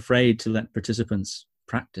people are afraid to let participants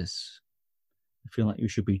practice. I feel like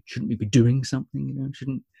shouldn't we be doing something?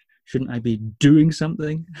 Shouldn't I be doing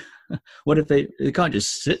something? What if they can't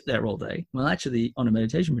just sit there all day? Well, actually, on a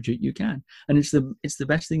meditation retreat, you can. And it's the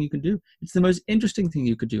best thing you can do. It's the most interesting thing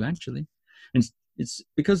you could do, actually. And it's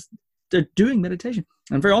because they're doing meditation.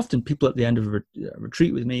 And very often people at the end of a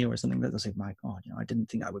retreat with me or something, they'll say, my God, I didn't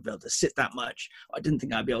think I would be able to sit that much. I didn't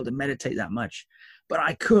think I'd be able to meditate that much. But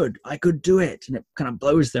I could do it. And it kind of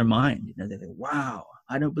blows their mind. They think, wow,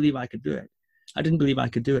 I don't believe I could do it. I didn't believe I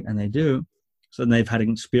could do it. And they do. So then they've had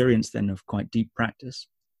an experience then of quite deep practice,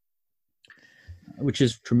 which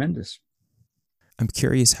is tremendous. I'm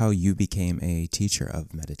curious how you became a teacher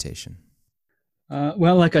of meditation.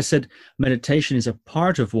 Well, like I said, meditation is a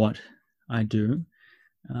part of what I do.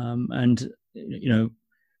 And,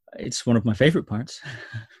 it's one of my favorite parts,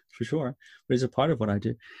 for sure, but it's a part of what I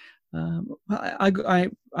do.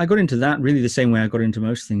 I got into that really the same way I got into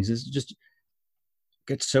most things, is just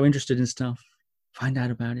get so interested in stuff, find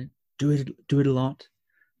out about it, do it a lot.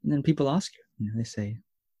 And then people ask you, they say,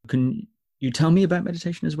 can you tell me about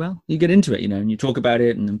meditation as well? You get into it, and you talk about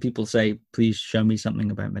it, and then people say, please show me something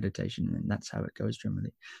about meditation. And that's how it goes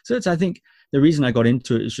generally. So I think the reason I got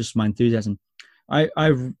into it is just my enthusiasm. I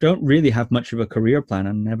don't really have much of a career plan.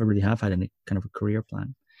 I never really have had any kind of a career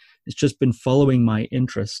plan. It's just been following my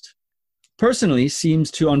interest. Personally, seems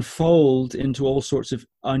to unfold into all sorts of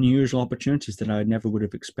unusual opportunities that I never would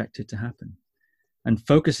have expected to happen. And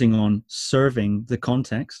focusing on serving the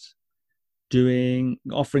context,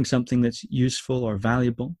 offering something that's useful or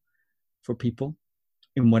valuable for people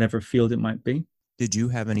in whatever field it might be. Did you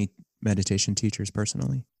have any meditation teachers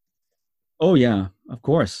personally? Oh yeah, of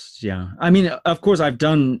course. Yeah. I mean, of course, I've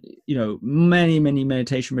done, many, many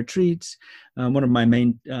meditation retreats. One of my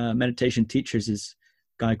main meditation teachers is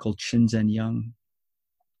a guy called Shinzen Young,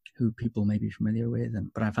 who people may be familiar with.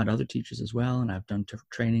 But I've had other teachers as well, and I've done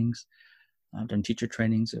trainings. I've done teacher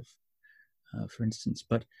trainings for instance.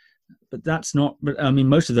 But that's not. But I mean,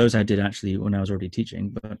 most of those I did actually when I was already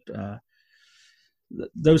teaching. But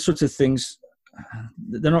those sorts of things,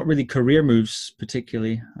 they're not really career moves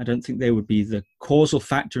particularly. I don't think they would be the causal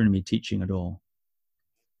factor in me teaching at all.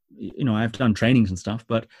 I've done trainings and stuff,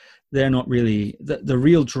 but they're not really the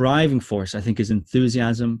real driving force. I think is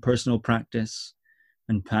enthusiasm, personal practice,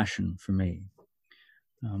 and passion for me,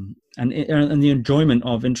 and the enjoyment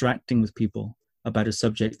of interacting with people about a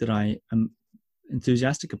subject that I am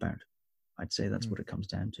enthusiastic about. I'd say that's what it comes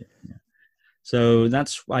down to. Yeah. So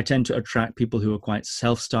I tend to attract people who are quite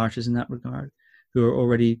self-starters in that regard, who are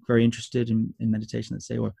already very interested in meditation, let's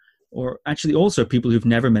say, or actually also people who've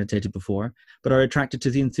never meditated before, but are attracted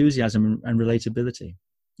to the enthusiasm and relatability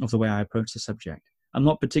of the way I approach the subject. I'm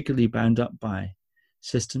not particularly bound up by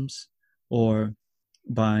systems or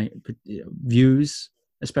by views,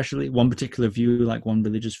 especially one particular view, like one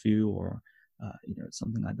religious view or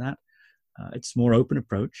something like that. It's more open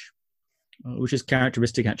approach, which is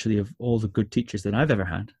characteristic actually of all the good teachers that I've ever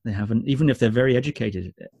had. They haven't, even if they're very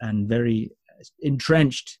educated and very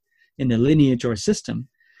entrenched in a lineage or a system,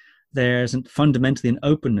 there's fundamentally an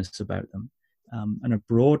openness about them, and a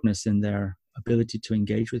broadness in their ability to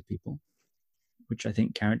engage with people, which I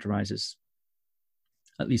think characterizes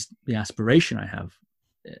at least the aspiration I have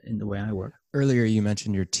in the way I work. Earlier, you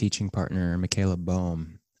mentioned your teaching partner, Michaela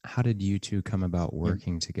Boehm. How did you two come about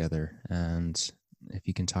working together? And if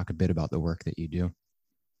you can talk a bit about the work that you do.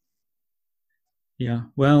 Yeah,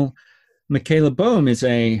 well, Michaela Boehm is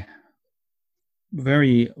a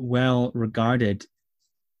very well-regarded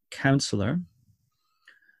counselor,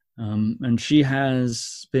 and she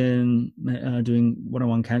has been doing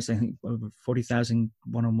one-on-one counseling, I think over 40,000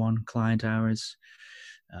 one-on-one client hours.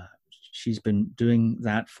 She's been doing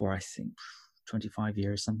that for, I think, 25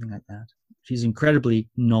 years, something like that. She's incredibly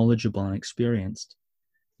knowledgeable and experienced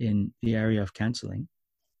in the area of counseling.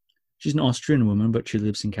 She's an Austrian woman, but she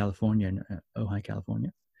lives in California, in Ojai,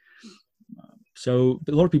 California. So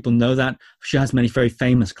a lot of people know that. She has many very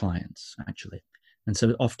famous clients, actually. And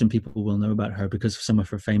so often people will know about her because of some of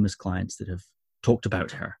her famous clients that have talked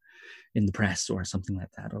about her in the press or something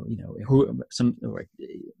like that, or or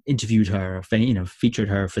interviewed her, or featured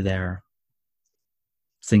her for their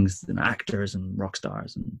things, and actors and rock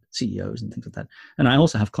stars and CEOs and things like that. And I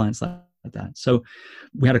also have clients like that. So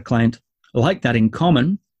we had a client like that in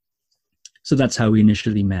common. So that's how we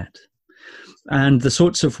initially met. And the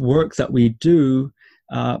sorts of work that we do,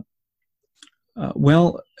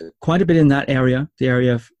 well, quite a bit in that area, the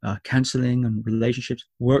area of counseling and relationships,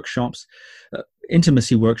 workshops,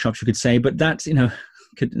 intimacy workshops, you could say, but that's,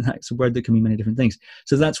 that's a word that can mean many different things.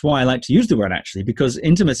 So that's why I like to use the word, actually, because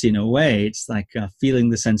intimacy, in a way, it's like feeling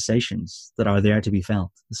the sensations that are there to be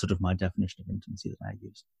felt. That's sort of my definition of intimacy that I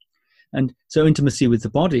use. And so intimacy with the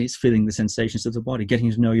body is feeling the sensations of the body,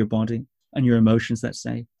 getting to know your body and your emotions, let's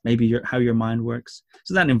say, maybe how your mind works.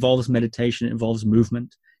 So that involves meditation, it involves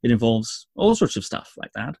movement, it involves all sorts of stuff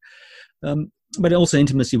like that. But also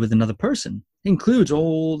intimacy with another person includes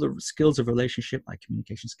all the skills of relationship, like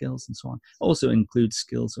communication skills and so on. Also includes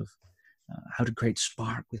skills of how to create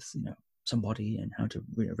spark with somebody, and how to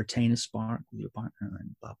retain a spark with your partner,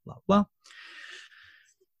 and blah blah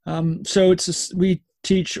blah. So we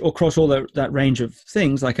teach across all that range of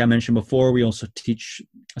things. Like I mentioned before, we also teach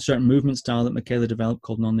a certain movement style that Michaela developed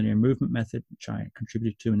called nonlinear movement method, which I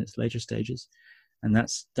contributed to in its later stages. And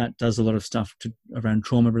that does a lot of stuff around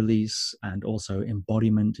trauma release, and also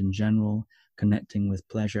embodiment in general, connecting with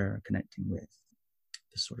pleasure, connecting with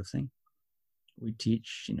this sort of thing. We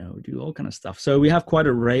teach, we do all kind of stuff. So we have quite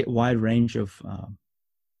a wide range of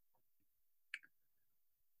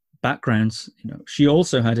backgrounds. She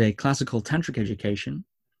also had a classical tantric education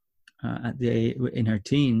in her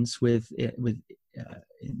teens with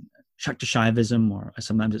Shakti Shaivism, or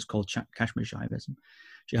sometimes it's called Kashmir Shaivism.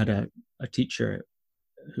 She had a teacher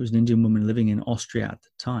who was an Indian woman living in Austria at the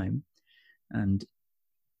time, and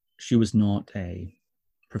she was not a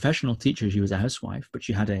professional teacher, she was a housewife, but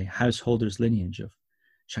she had a householder's lineage of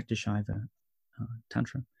Shakti Shaiva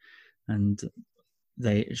Tantra, and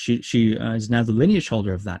she is now the lineage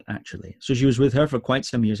holder of that, actually. So she was with her for quite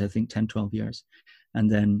some years, I think 10, 12 years.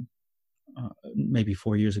 And then maybe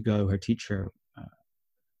 4 years ago, her teacher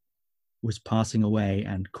was passing away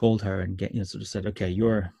and called her and sort of said, okay,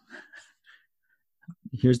 you're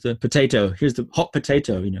here's the potato, here's the hot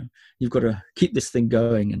potato, you've got to keep this thing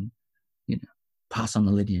going and, pass on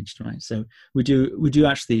the lineage, right? So we do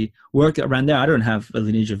actually work around there. I don't have a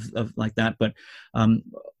lineage of like that, but a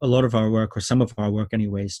lot of our work, or some of our work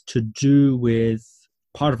anyways,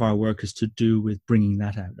 part of our work is to do with bringing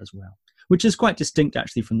that out as well, which is quite distinct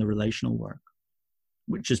actually from the relational work,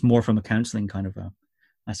 which is more from a counseling kind of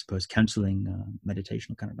counseling,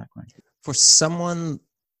 meditational kind of background. For someone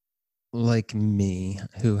like me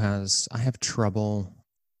I have trouble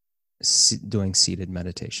doing seated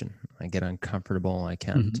meditation. I get uncomfortable. I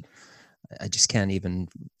just can't even,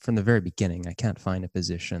 from the very beginning, I can't find a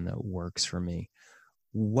position that works for me.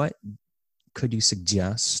 What could you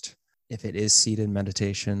suggest if it is seated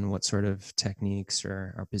meditation? What sort of techniques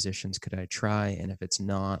or positions could I try? And if it's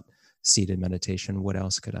not seated meditation, what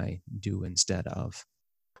else could I do instead of?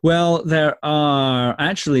 Well, there are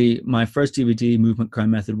actually, my first DVD, Movement Crown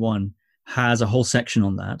Method 1, has a whole section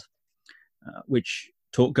on that, which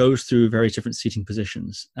goes through various different seating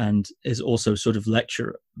positions, and is also sort of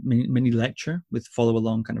mini lecture with follow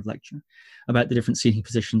along kind of lecture about the different seating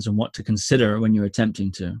positions and what to consider when you're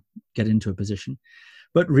attempting to get into a position.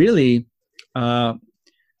 But really,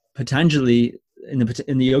 Patanjali, in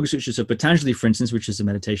the Yoga Sutras of Patanjali, for instance, which is a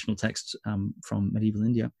meditational text from medieval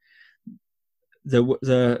India,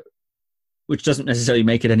 which doesn't necessarily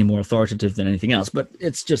make it any more authoritative than anything else, but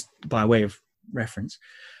it's just by way of reference.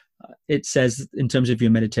 It says, in terms of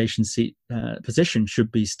your meditation seat position,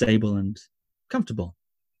 should be stable and comfortable.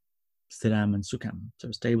 Sthiram and Sukham,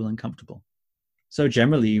 so stable and comfortable. So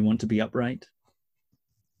generally, you want to be upright,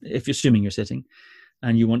 if you're assuming you're sitting,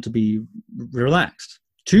 and you want to be relaxed.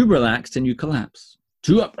 Too relaxed and you collapse.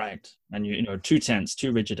 Too upright and too tense,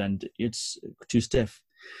 too rigid, and it's too stiff.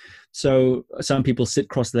 So some people sit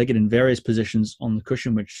cross-legged in various positions on the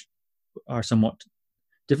cushion, which are somewhat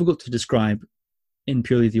difficult to describe in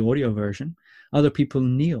purely the audio version. Other people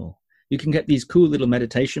kneel. You can get these cool little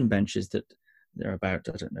meditation benches that they're about,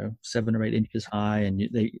 7 or 8 inches high, and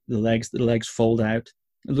the legs fold out.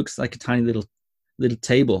 It looks like a tiny little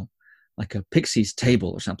table, like a pixie's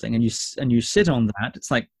table or something, and you sit on that.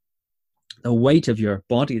 It's like the weight of your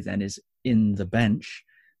body then is in the bench.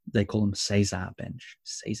 They call them Seiza bench,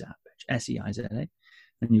 Seiza,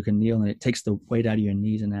 and you can kneel, and it takes the weight out of your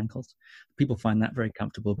knees and ankles. People find that very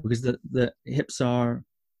comfortable because the hips are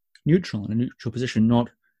neutral, in a neutral position, not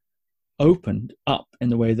opened up in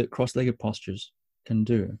the way that cross-legged postures can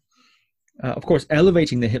do. Of course,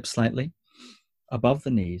 elevating the hips slightly above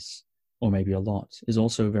the knees, or maybe a lot, is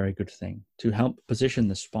also a very good thing to help position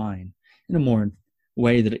the spine in a more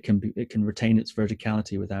way that it can retain its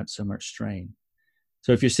verticality without so much strain.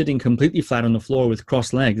 So if you're sitting completely flat on the floor with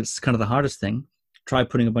crossed legs, it's kind of the hardest thing. Try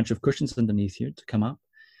putting a bunch of cushions underneath you to come up.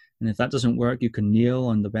 And if that doesn't work, you can kneel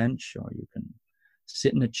on the bench, or you can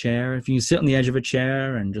sit in a chair. If you can sit on the edge of a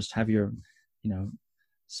chair and just have your,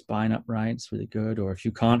 spine upright, it's really good. Or if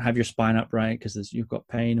you can't have your spine upright because you've got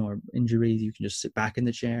pain or injury, you can just sit back in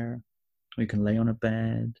the chair, or you can lay on a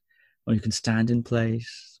bed, or you can stand in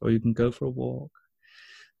place, or you can go for a walk.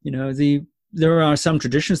 There are some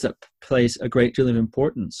traditions that place a great deal of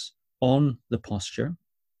importance on the posture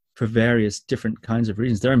for various different kinds of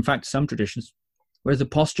reasons. There are, in fact, some traditions where the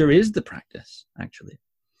posture is the practice, actually.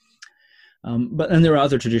 But then there are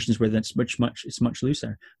other traditions where that's much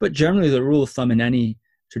looser. But generally, the rule of thumb in any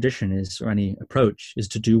tradition or any approach is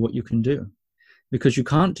to do what you can do, because you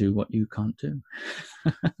can't do what you can't do.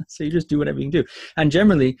 So you just do whatever you can do. And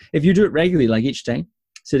generally, if you do it regularly, like each day,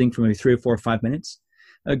 sitting for maybe 3 or 4 or 5 minutes,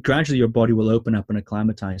 gradually your body will open up and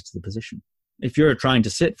acclimatize to the position. If you're trying to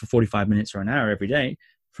sit for 45 minutes or an hour every day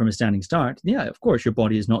from a standing start, yeah, of course, your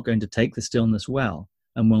body is not going to take the stillness well,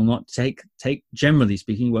 and will not take, generally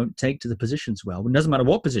speaking, won't take to the positions well. It doesn't matter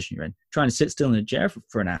what position you're in. Trying to sit still in a chair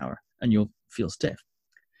for an hour and you'll feel stiff.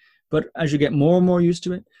 But as you get more and more used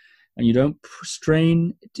to it, and you don't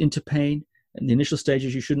strain into pain, in the initial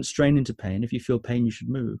stages, you shouldn't strain into pain. If you feel pain, you should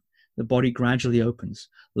move. The body gradually opens.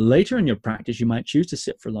 Later in your practice, you might choose to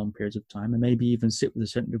sit for long periods of time, and maybe even sit with a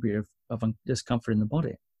certain degree of discomfort in the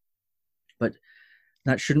body. But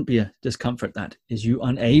that shouldn't be a discomfort that is you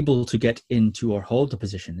unable to get into or hold the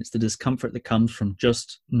position. It's the discomfort that comes from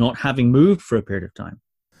just not having moved for a period of time.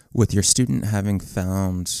 With your student having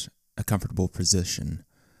found a comfortable position,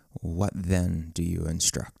 what then do you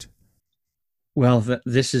instruct? Well,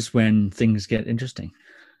 this is when things get interesting.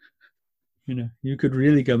 You could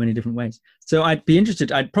really go many different ways. So I'd be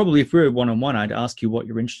interested, if we were one-on-one, I'd ask you what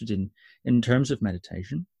you're interested in terms of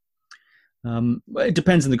meditation. It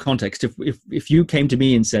depends on the context. If you came to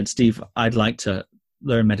me and said, Steve, I'd like to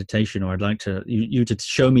learn meditation, or I'd like to you to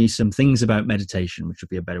show me some things about meditation, which would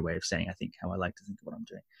be a better way of saying, I think, how I like to think of what I'm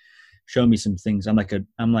doing. Show me some things. I'm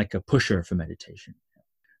like a pusher for meditation.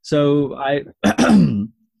 So I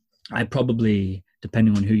I probably,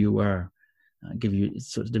 depending on who you were, give you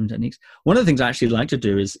sort of different techniques. One of the things I actually like to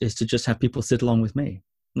do is to just have people sit along with me.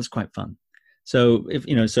 That's quite fun. So if,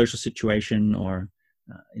 social situation or,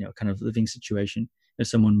 kind of living situation, if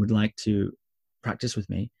someone would like to practice with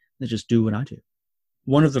me, they just do what I do.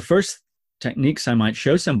 One of the first techniques I might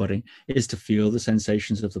show somebody is to feel the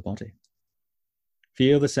sensations of the body.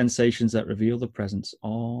 Feel the sensations that reveal the presence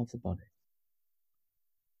of the body.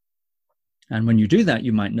 And when you do that,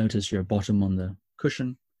 you might notice your bottom on the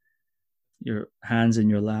cushion, your hands in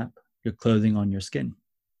your lap, your clothing on your skin.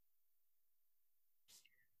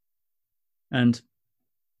 And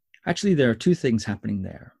actually, there are two things happening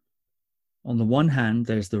there. On the one hand,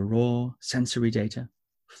 there's the raw sensory data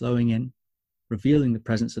flowing in, revealing the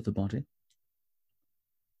presence of the body.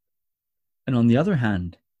 And on the other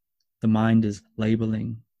hand, the mind is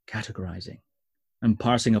labeling, categorizing, and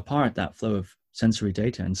parsing apart that flow of sensory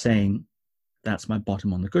data and saying, that's my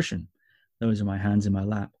bottom on the cushion. Those are my hands in my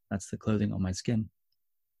lap. That's the clothing on my skin.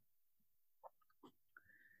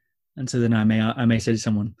 And so then I may say to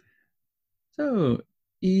someone, so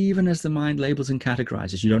even as the mind labels and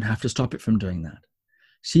categorizes, you don't have to stop it from doing that.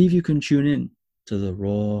 See if you can tune in to the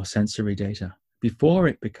raw sensory data before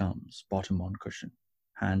it becomes bottom on cushion,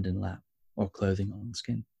 hand in lap, or clothing on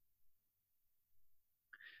skin.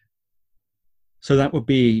 So that would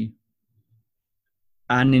be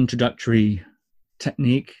an introductory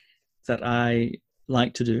technique that I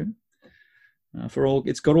like to do.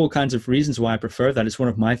 It's got all kinds of reasons why I prefer that. It's one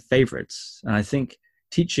of my favorites. And I think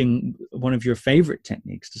teaching one of your favorite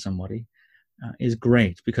techniques to somebody is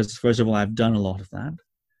great because, first of all, I've done a lot of that.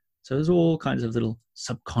 So there's all kinds of little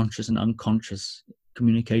subconscious and unconscious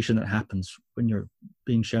communication that happens when you're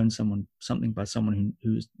being shown something by someone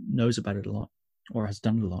who knows about it a lot or has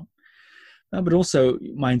done it a lot. But also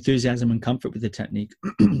my enthusiasm and comfort with the technique,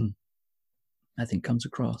 I think, comes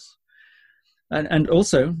across. And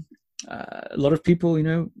also, a lot of people,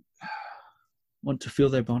 want to feel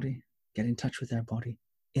their body, get in touch with their body,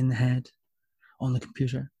 in the head, on the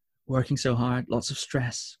computer, working so hard, lots of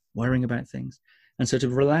stress, worrying about things. And so to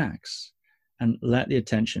relax and let the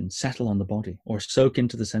attention settle on the body or soak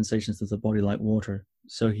into the sensations of the body like water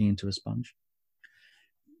soaking into a sponge.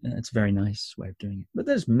 It's a very nice way of doing it. But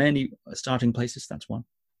there's many starting places. That's one.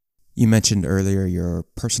 You mentioned earlier your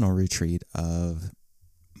personal retreat of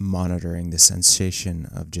monitoring the sensation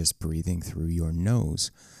of just breathing through your nose.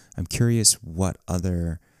 I'm curious what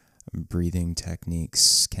other breathing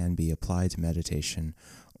techniques can be applied to meditation,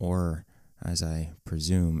 or, as I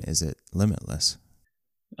presume, is it limitless?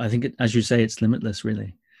 I think, as you say, it's limitless,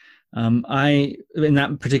 really. In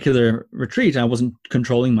that particular retreat, I wasn't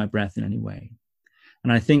controlling my breath in any way.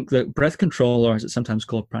 And I think that breath control, or as it's sometimes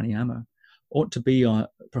called pranayama, ought to be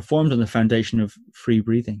performed on the foundation of free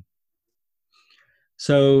breathing.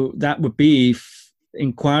 So that would be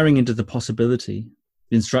inquiring into the possibility.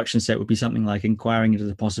 The instruction set would be something like inquiring into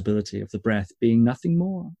the possibility of the breath being nothing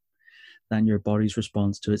more than your body's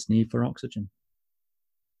response to its need for oxygen.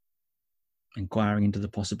 Inquiring into the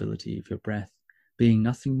possibility of your breath being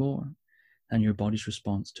nothing more than your body's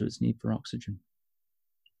response to its need for oxygen.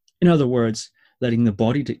 In other words, letting the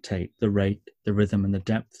body dictate the rate, the rhythm, and the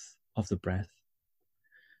depth of the breath,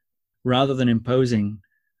 rather than imposing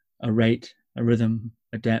a rate, a rhythm,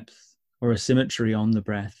 a depth, or a symmetry on the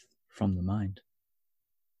breath from the mind.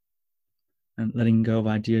 And letting go of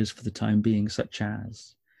ideas for the time being, such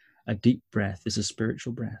as a deep breath is a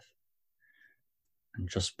spiritual breath, and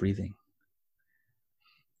just breathing.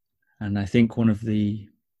 And I think one of the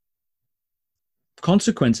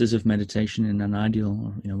consequences of meditation in an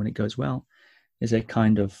ideal, when it goes well, is a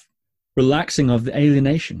kind of relaxing of the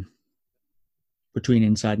alienation between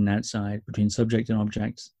inside and outside, between subject and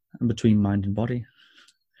object, and between mind and body.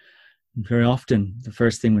 And very often, the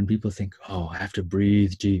first thing when people think, oh, I have to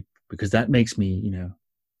breathe deep, because that makes me,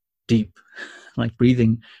 deep. Like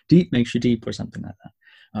breathing deep makes you deep or something like that.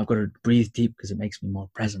 I've got to breathe deep because it makes me more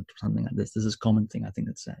present or something like this. This is a common thing I think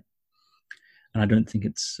that's said. And I don't think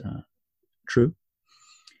it's true.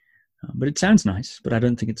 But it sounds nice, but I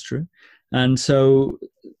don't think it's true. And so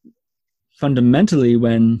fundamentally,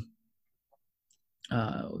 when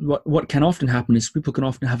what can often happen is people can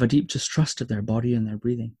often have a deep distrust of their body and their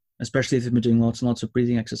breathing, especially if they've been doing lots and lots of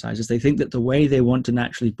breathing exercises. They think that the way they want to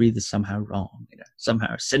naturally breathe is somehow wrong,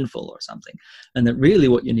 somehow sinful or something. And that really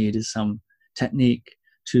what you need is some technique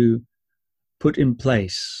to put in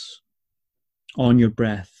place on your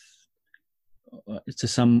breath to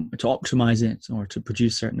optimize it or to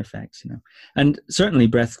produce certain effects, and certainly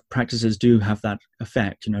breath practices do have that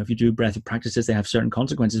effect. If you do breath practices, they have certain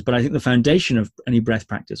consequences, but I think the foundation of any breath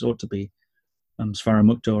practice ought to be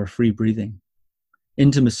Svaramukta, or free breathing,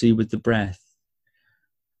 intimacy with the breath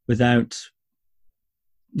without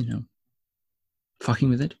fucking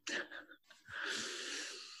with it.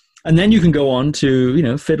 And then you can go on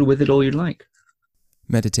to fiddle with it all you'd like.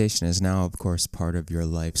 Meditation is now, of course, part of your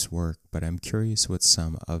life's work, but I'm curious what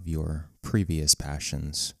some of your previous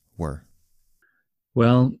passions were.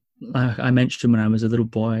 Well, I mentioned when I was a little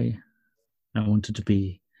boy, I wanted to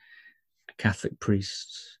be a Catholic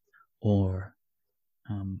priest, or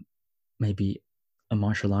maybe a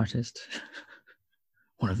martial artist,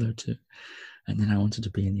 one of those two. And then I wanted to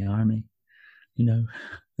be in the army, and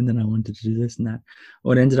then I wanted to do this and that.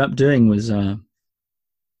 What I ended up doing was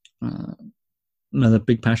another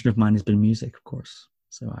big passion of mine has been music, of course.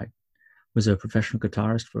 So I was a professional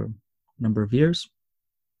guitarist for a number of years,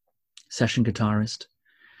 session guitarist,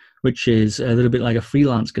 which is a little bit like a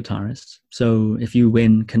freelance guitarist. So if you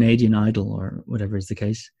win Canadian Idol or whatever is the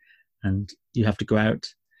case, and you have to go out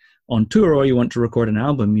on tour, or you want to record an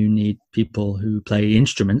album, you need people who play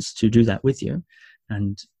instruments to do that with you,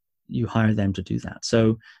 and you hire them to do that.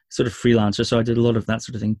 So sort of freelancer. So I did a lot of that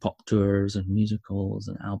sort of thing, pop tours and musicals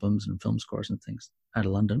and albums and film scores and things out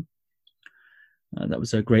of London. That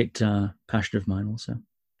was a great passion of mine also.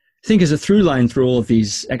 I think as a through line through all of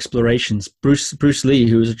these explorations, Bruce Lee,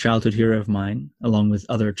 who was a childhood hero of mine, along with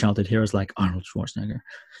other childhood heroes like Arnold Schwarzenegger.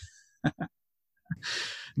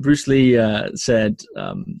 Bruce Lee said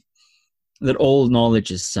that all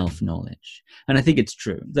knowledge is self-knowledge. And I think it's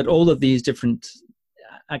true, that all of these different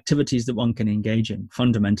activities that one can engage in,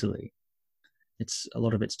 fundamentally, a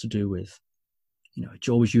lot of it's to do with, it's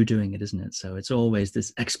always you doing it, isn't it? So it's always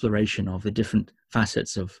this exploration of the different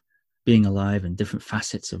facets of being alive, and different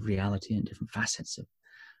facets of reality, and different facets of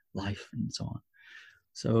life, and so on.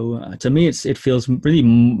 So to me, it feels really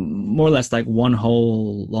more or less like one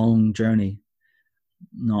whole long journey,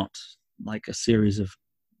 not like a series of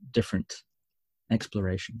different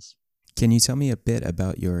explorations. Can you tell me a bit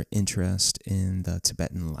about your interest in the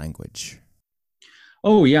Tibetan language?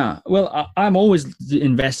 Oh, yeah. Well, I'm always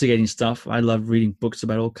investigating stuff. I love reading books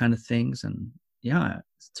about all kinds of things. And yeah,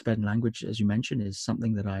 Tibetan language, as you mentioned, is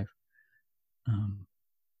something that I've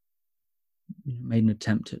made an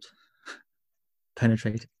attempt at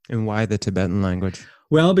penetrating. And why the Tibetan language?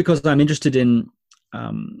 Well, because I'm interested in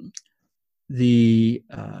a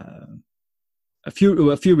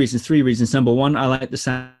few reasons, 3 reasons. Number one, I like the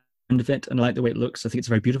sound of it, and I like the way it looks. I think it's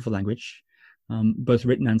a very beautiful language, both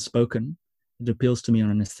written and spoken. It appeals to me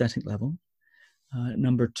on an aesthetic level.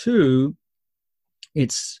 Number two,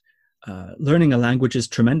 it's learning a language is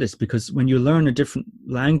tremendous, because when you learn a different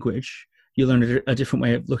language, you learn a different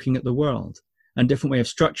way of looking at the world, and different way of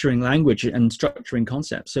structuring language and structuring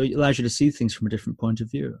concepts. So it allows you to see things from a different point of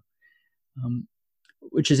view,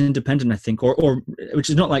 which is independent, I think, or which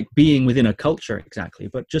is not like being within a culture exactly,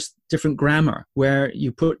 but just different grammar, where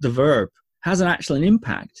you put the verb has an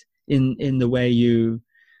impact in the way you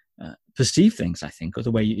perceive things, I think, or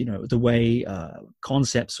the way the way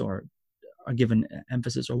concepts are given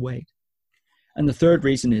emphasis or weight. And the third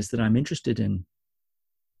reason is that I'm interested in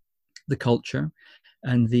the culture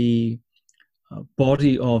and the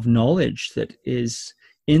body of knowledge that is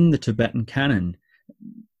in the Tibetan canon.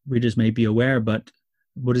 Readers may be aware, but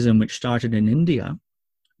Buddhism, which started in India,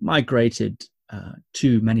 migrated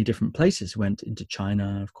to many different places, went into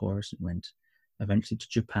China, of course, and went eventually to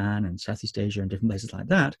Japan and Southeast Asia and different places like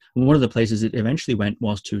that. And one of the places it eventually went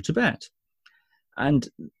was to Tibet. And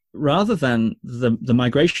rather than the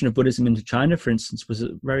migration of Buddhism into China, for instance, was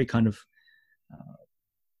a very kind of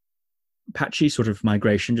patchy sort of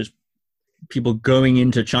migration, just people going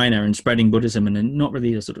into China and spreading Buddhism, and not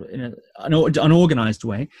really a sort of in an unorganized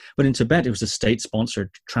way. But in Tibet, it was a state-sponsored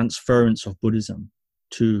transference of Buddhism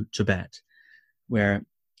to Tibet, where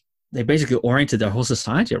they basically oriented their whole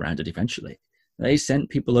society around it eventually. They sent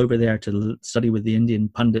people over there to study with the Indian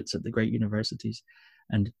pundits at the great universities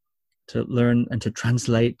and to learn and to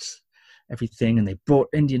translate everything. And they brought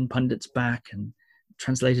Indian pundits back and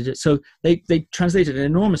translated it. So they translated an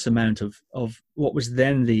enormous amount of what was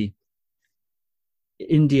then the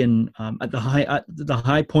Indian, at the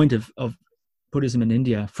high point of Buddhism in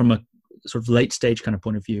India, from a sort of late stage kind of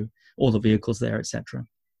point of view, all the vehicles there, etc.,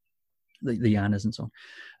 the yanas and so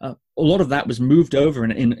on. A lot of that was moved over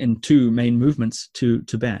in two main movements to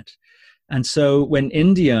Tibet. And so when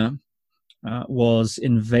India was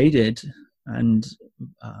invaded and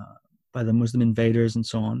by the Muslim invaders and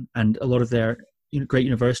so on, and a lot of their great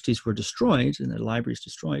universities were destroyed and their libraries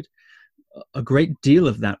destroyed, a great deal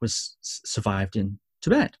of that was survived in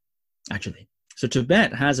Tibet, actually. So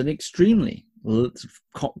Tibet has an extremely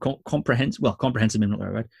comprehensive,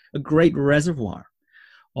 right? A great reservoir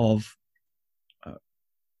of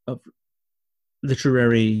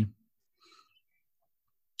literary,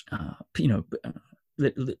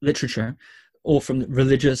 literature, all from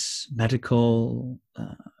religious, medical,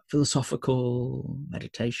 philosophical,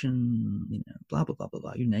 meditation, blah, blah, blah, blah,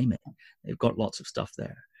 blah, you name it. They've got lots of stuff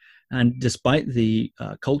there. And despite the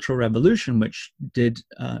Cultural Revolution, which did,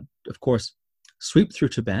 of course, sweep through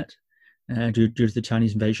Tibet due to the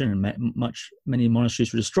Chinese invasion, and many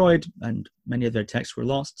monasteries were destroyed and many of their texts were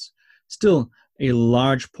lost, still a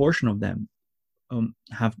large portion of them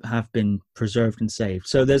have been preserved and saved.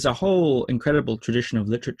 So there's a whole incredible tradition of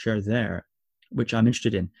literature there, which I'm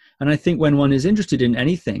interested in. And I think when one is interested in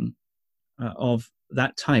anything of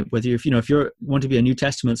that type, whether if you want to be a New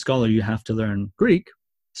Testament scholar, you have to learn Greek,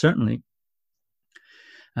 certainly.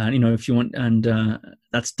 And if you want, and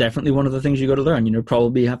that's definitely one of the things you got to learn.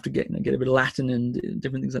 Probably have to get a bit of Latin and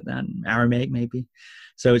different things like that, and Aramaic maybe.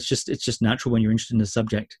 So it's just natural when you're interested in the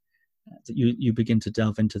subject that you begin to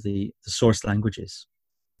delve into the source languages.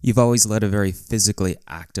 You've always led a very physically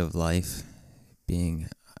active life, being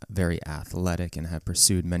very athletic, and have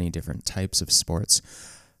pursued many different types of sports.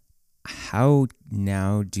 How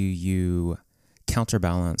now do you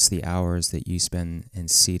counterbalance the hours that you spend in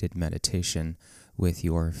seated meditation with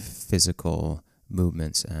your physical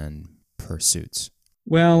movements and pursuits?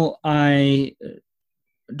 Well, I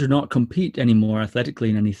do not compete anymore athletically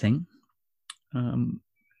in anything.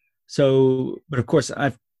 But of course,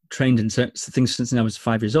 I've trained in certain things since I was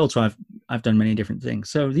 5 years old. So I've done many different things.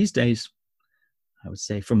 So these days, I would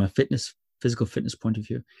say from a physical fitness point of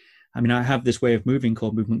view, I have this way of moving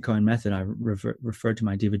called Movement Koan Method. I refer to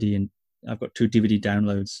my DVD, and I've got 2 DVD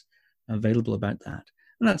downloads available about that.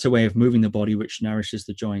 And that's a way of moving the body which nourishes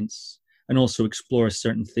the joints and also explores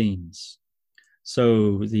certain themes.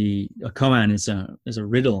 So a koan is a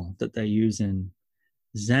riddle that they use in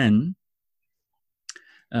Zen,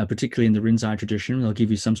 particularly in the Rinzai tradition. They'll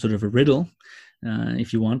give you some sort of a riddle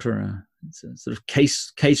if you want, or it's a sort of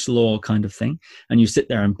case law kind of thing, and you sit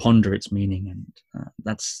there and ponder its meaning. And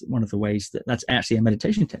that's one of the ways that's actually a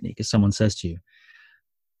meditation technique. If someone says to you,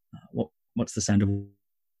 what's the sound of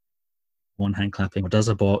one hand clapping, or does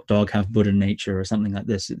a dog have Buddha nature, or something like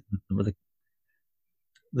this?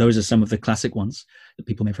 Those are some of the classic ones that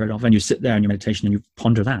people may have heard of. And you sit there in your meditation and you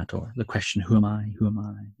ponder that, or the question, who am I? Who am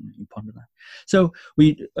I? You ponder that. So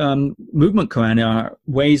movement koan are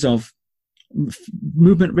ways of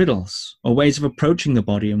movement riddles, or ways of approaching the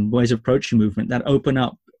body and ways of approaching movement that open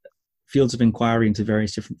up fields of inquiry into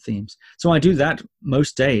various different themes. So I do that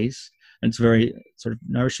most days, and it's very sort of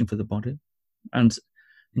nourishing for the body. And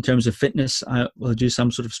in terms of fitness, I will do some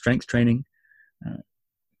sort of strength training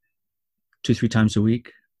 2-3 times a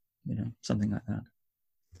week, something like that.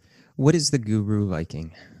 What is the Guru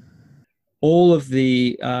Viking? All of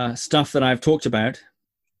the stuff that I've talked about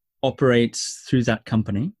operates through that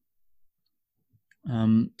company.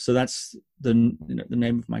 So that's the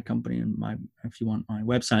name of my company, and if you want, my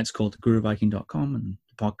website's called guruviking.com, and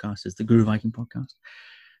the podcast is the Guru Viking Podcast.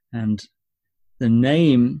 And the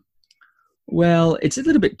name, well, it's a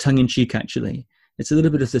little bit tongue-in-cheek, actually. It's a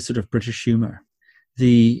little bit of the sort of British humor.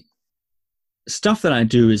 The stuff that I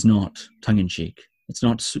do is not tongue-in-cheek. It's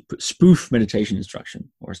not spoof meditation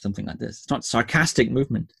instruction or something like this. It's not sarcastic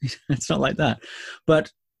movement. It's not like that.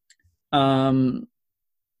 But so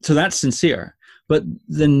that's sincere. But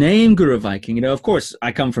the name Guru Viking, of course,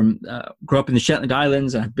 I grew up in the Shetland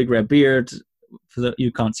Islands. I have a big red beard.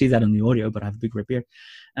 You can't see that on the audio, but I have a big red beard.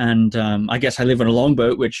 And I guess I live on a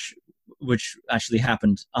longboat, which actually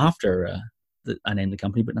happened after I named the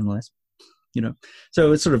company, but nonetheless.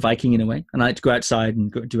 So it's sort of Viking in a way, and I like to go outside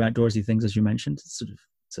and do outdoorsy things, as you mentioned. So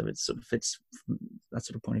it sort of fits from that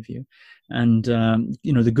sort of point of view. And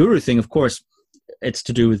the guru thing, of course, it's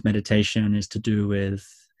to do with meditation, is to do with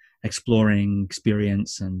exploring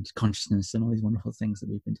experience and consciousness and all these wonderful things that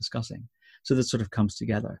we've been discussing. So that sort of comes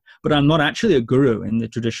together. But I'm not actually a guru in the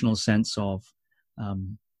traditional sense of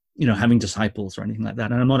having disciples or anything like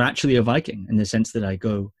that. And I'm not actually a Viking in the sense that I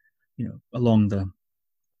go along the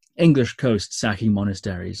English coast, sacking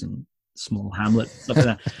monasteries and small hamlets, stuff like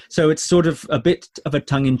that. So it's sort of a bit of a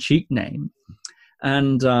tongue-in-cheek name,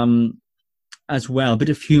 and as well, a bit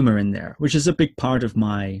of humor in there, which is a big part of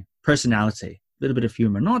my personality. A little bit of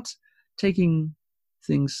humor, not taking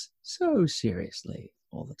things so seriously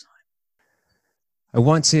all the time. I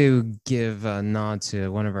want to give a nod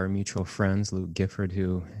to one of our mutual friends, Luke Gifford,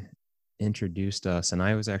 who introduced us, and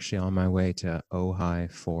I was actually on my way to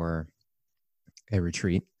Ojai for a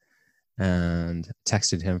retreat. and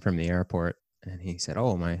texted him from the airport. And he said,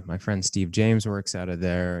 "Oh, my friend Steve James works out of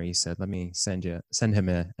there." He said, "Let me send him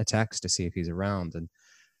a text to see if he's around." And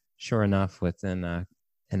sure enough, within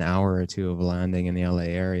an hour or two of landing in the LA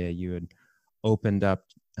area, you had opened up,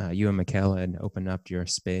 you and Michaela had opened up your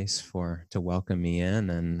space to welcome me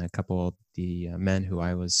in, and a couple of the men who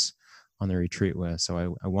I was on the retreat with.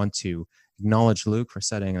 So I want to acknowledge Luke for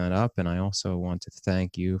setting that up, and I also want to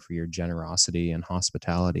thank you for your generosity and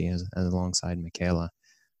hospitality as alongside Michaela.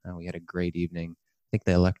 We had a great evening. I think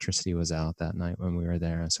the electricity was out that night when we were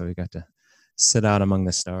there, so we got to sit out among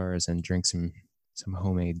the stars and drink some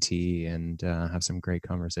homemade tea and have some great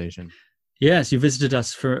conversation. Yes, you visited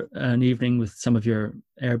us for an evening with some of your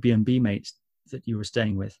Airbnb mates that you were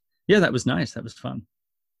staying with. Yeah, that was nice. That was fun.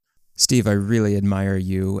 Steve, I really admire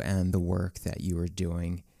you and the work that you are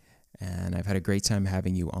doing. And I've had a great time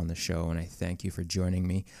having you on the show, and I thank you for joining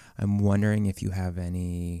me. I'm wondering if you have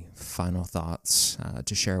any final thoughts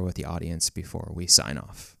to share with the audience before we sign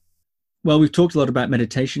off. Well, we've talked a lot about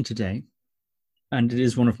meditation today, and it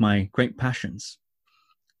is one of my great passions.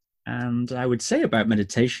 And I would say about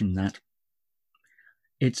meditation that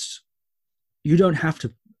you don't have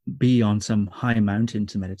to be on some high mountain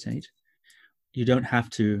to meditate. You don't have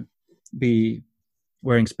to be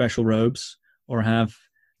wearing special robes or have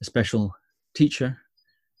a special teacher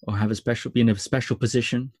or be in a special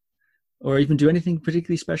position or even do anything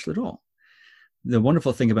particularly special at all. The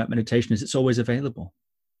wonderful thing about meditation is it's always available.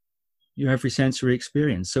 Your every sensory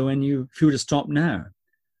experience. So if you were to stop now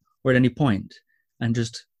or at any point and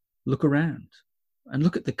just look around and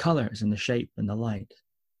look at the colors and the shape and the light,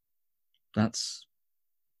 that's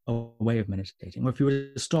a way of meditating. Or if you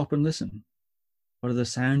were to stop and listen, what are the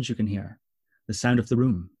sounds you can hear? The sound of the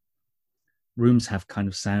room. Rooms have kind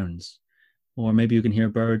of sounds. Or maybe you can hear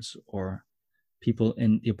birds or people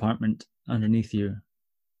in the apartment underneath you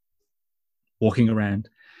walking around.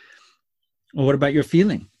 Or what about your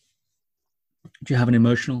feeling? Do you have an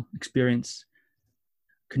emotional experience?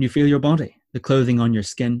 Can you feel your body? The clothing on your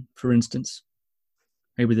skin, for instance.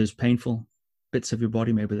 Maybe there's painful bits of your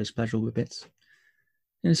body, maybe there's pleasurable bits.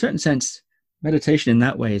 In a certain sense, meditation in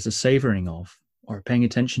that way is a savoring of, or paying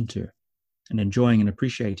attention to, and enjoying and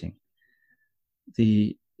appreciating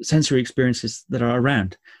the sensory experiences that are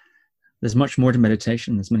around. There's much more to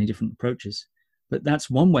meditation. There's many different approaches. But that's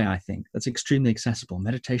one way, I think, that's extremely accessible.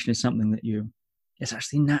 Meditation is something that it's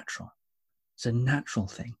actually natural. It's a natural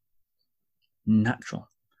thing. Natural.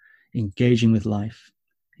 Engaging with life.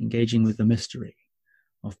 Engaging with the mystery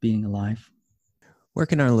of being alive. Where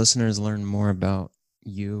can our listeners learn more about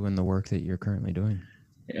you and the work that you're currently doing?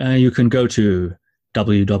 You can go to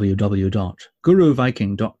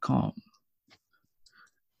www.guruviking.com.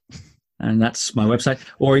 And that's my website.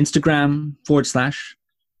 Or Instagram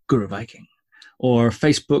 /GuruViking. Or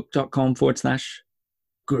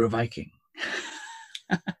Facebook.com/GuruViking.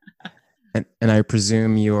 And I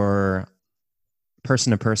presume your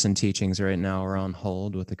person-to-person teachings right now are on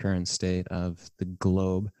hold with the current state of the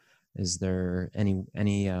globe. Is there any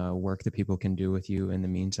work that people can do with you in the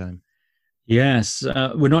meantime? Yes,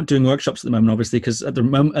 we're not doing workshops at the moment, obviously, because at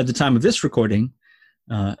the time of this recording,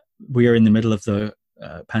 we are in the middle of the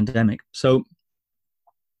pandemic. So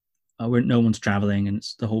no one's traveling, and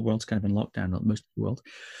the whole world's kind of in lockdown, most of the world.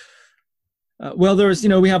 Well,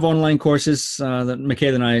 we have online courses that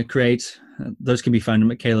Michaela and I create. Those can be found at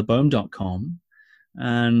michaelaboehm.com.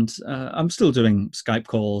 And I'm still doing Skype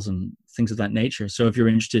calls and things of that nature. So if you're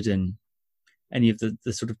interested in any of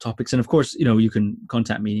the sort of topics, and of course, you can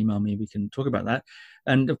contact me, email me, we can talk about that.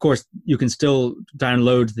 And of course, you can still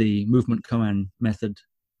download the Movement Koan Method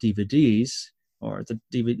DVDs, or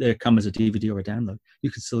they come as a DVD or a download.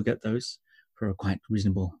 You can still get those for a quite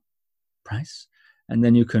reasonable price. And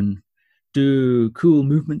then you can do cool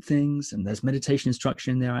movement things, and there's meditation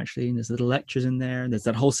instruction in there actually, and there's little lectures in there. There's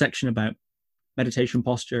that whole section about meditation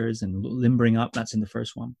postures and limbering up. That's in the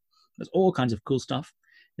first one. There's all kinds of cool stuff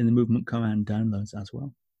in the Movement Koan downloads as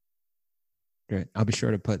well. Great. I'll be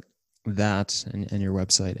sure to put that and your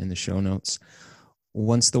website in the show notes.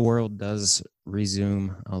 Once the world does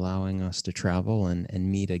resume allowing us to travel and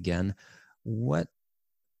meet again, what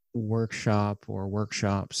workshop or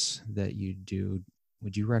workshops that you do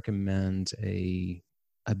would you recommend a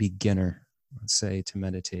beginner, let's say, to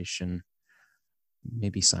meditation,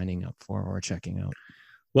 maybe signing up for or checking out?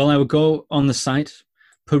 Well, I would go on the site,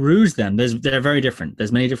 peruse them. They're very different.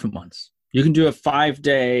 There's many different ones. You can do a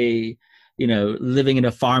 5-day, living in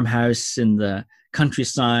a farmhouse in the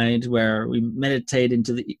countryside where we meditate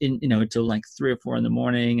until like 3 or 4 in the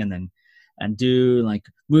morning, and do like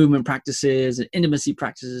movement practices and intimacy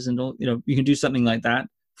practices, and all. You can do something like that,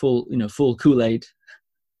 full Kool-Aid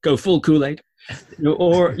go full Kool-Aid,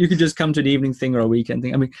 or you could just come to an evening thing or a weekend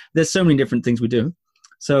thing. I mean, there's so many different things we do.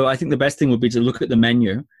 So I think the best thing would be to look at the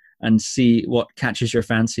menu and see what catches your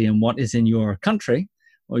fancy and what is in your country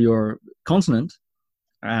or your continent.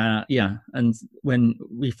 And when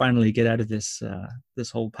we finally get out of this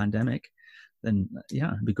whole pandemic, then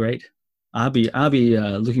it'd be great. I'll be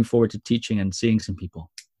looking forward to teaching and seeing some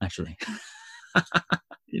people, actually.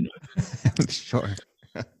 Sure.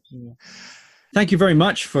 Thank you very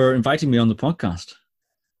much for inviting me on the podcast.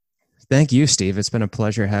 Thank you, Steve. It's been a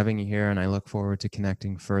pleasure having you here, and I look forward to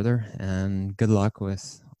connecting further. And good luck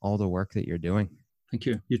with all the work that you're doing. Thank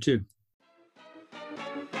you. You too.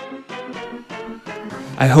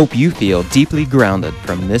 I hope you feel deeply grounded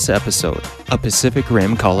from this episode of Pacific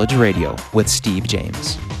Rim College Radio with Steve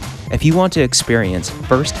James. If you want to experience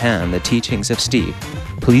firsthand the teachings of Steve,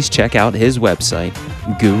 please check out his website,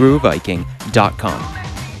 guruviking.com.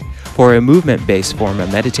 For a movement-based form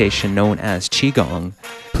of meditation known as Qigong,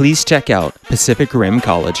 please check out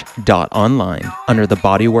pacificrimcollege.online under the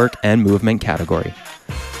bodywork and movement category.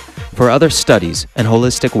 For other studies and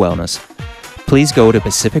holistic wellness, please go to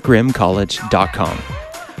pacificrimcollege.com.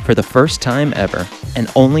 For the first time ever, and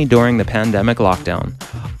only during the pandemic lockdown,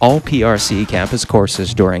 all PRC campus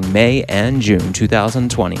courses during May and June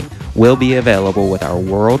 2020 will be available with our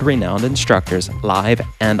world-renowned instructors live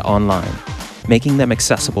and online, making them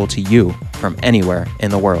accessible to you from anywhere in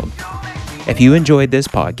the world. If you enjoyed this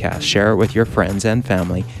podcast, share it with your friends and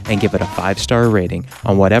family and give it a 5-star rating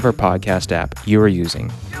on whatever podcast app you are using.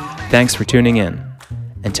 Thanks for tuning in.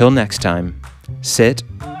 Until next time, sit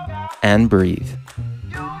and breathe.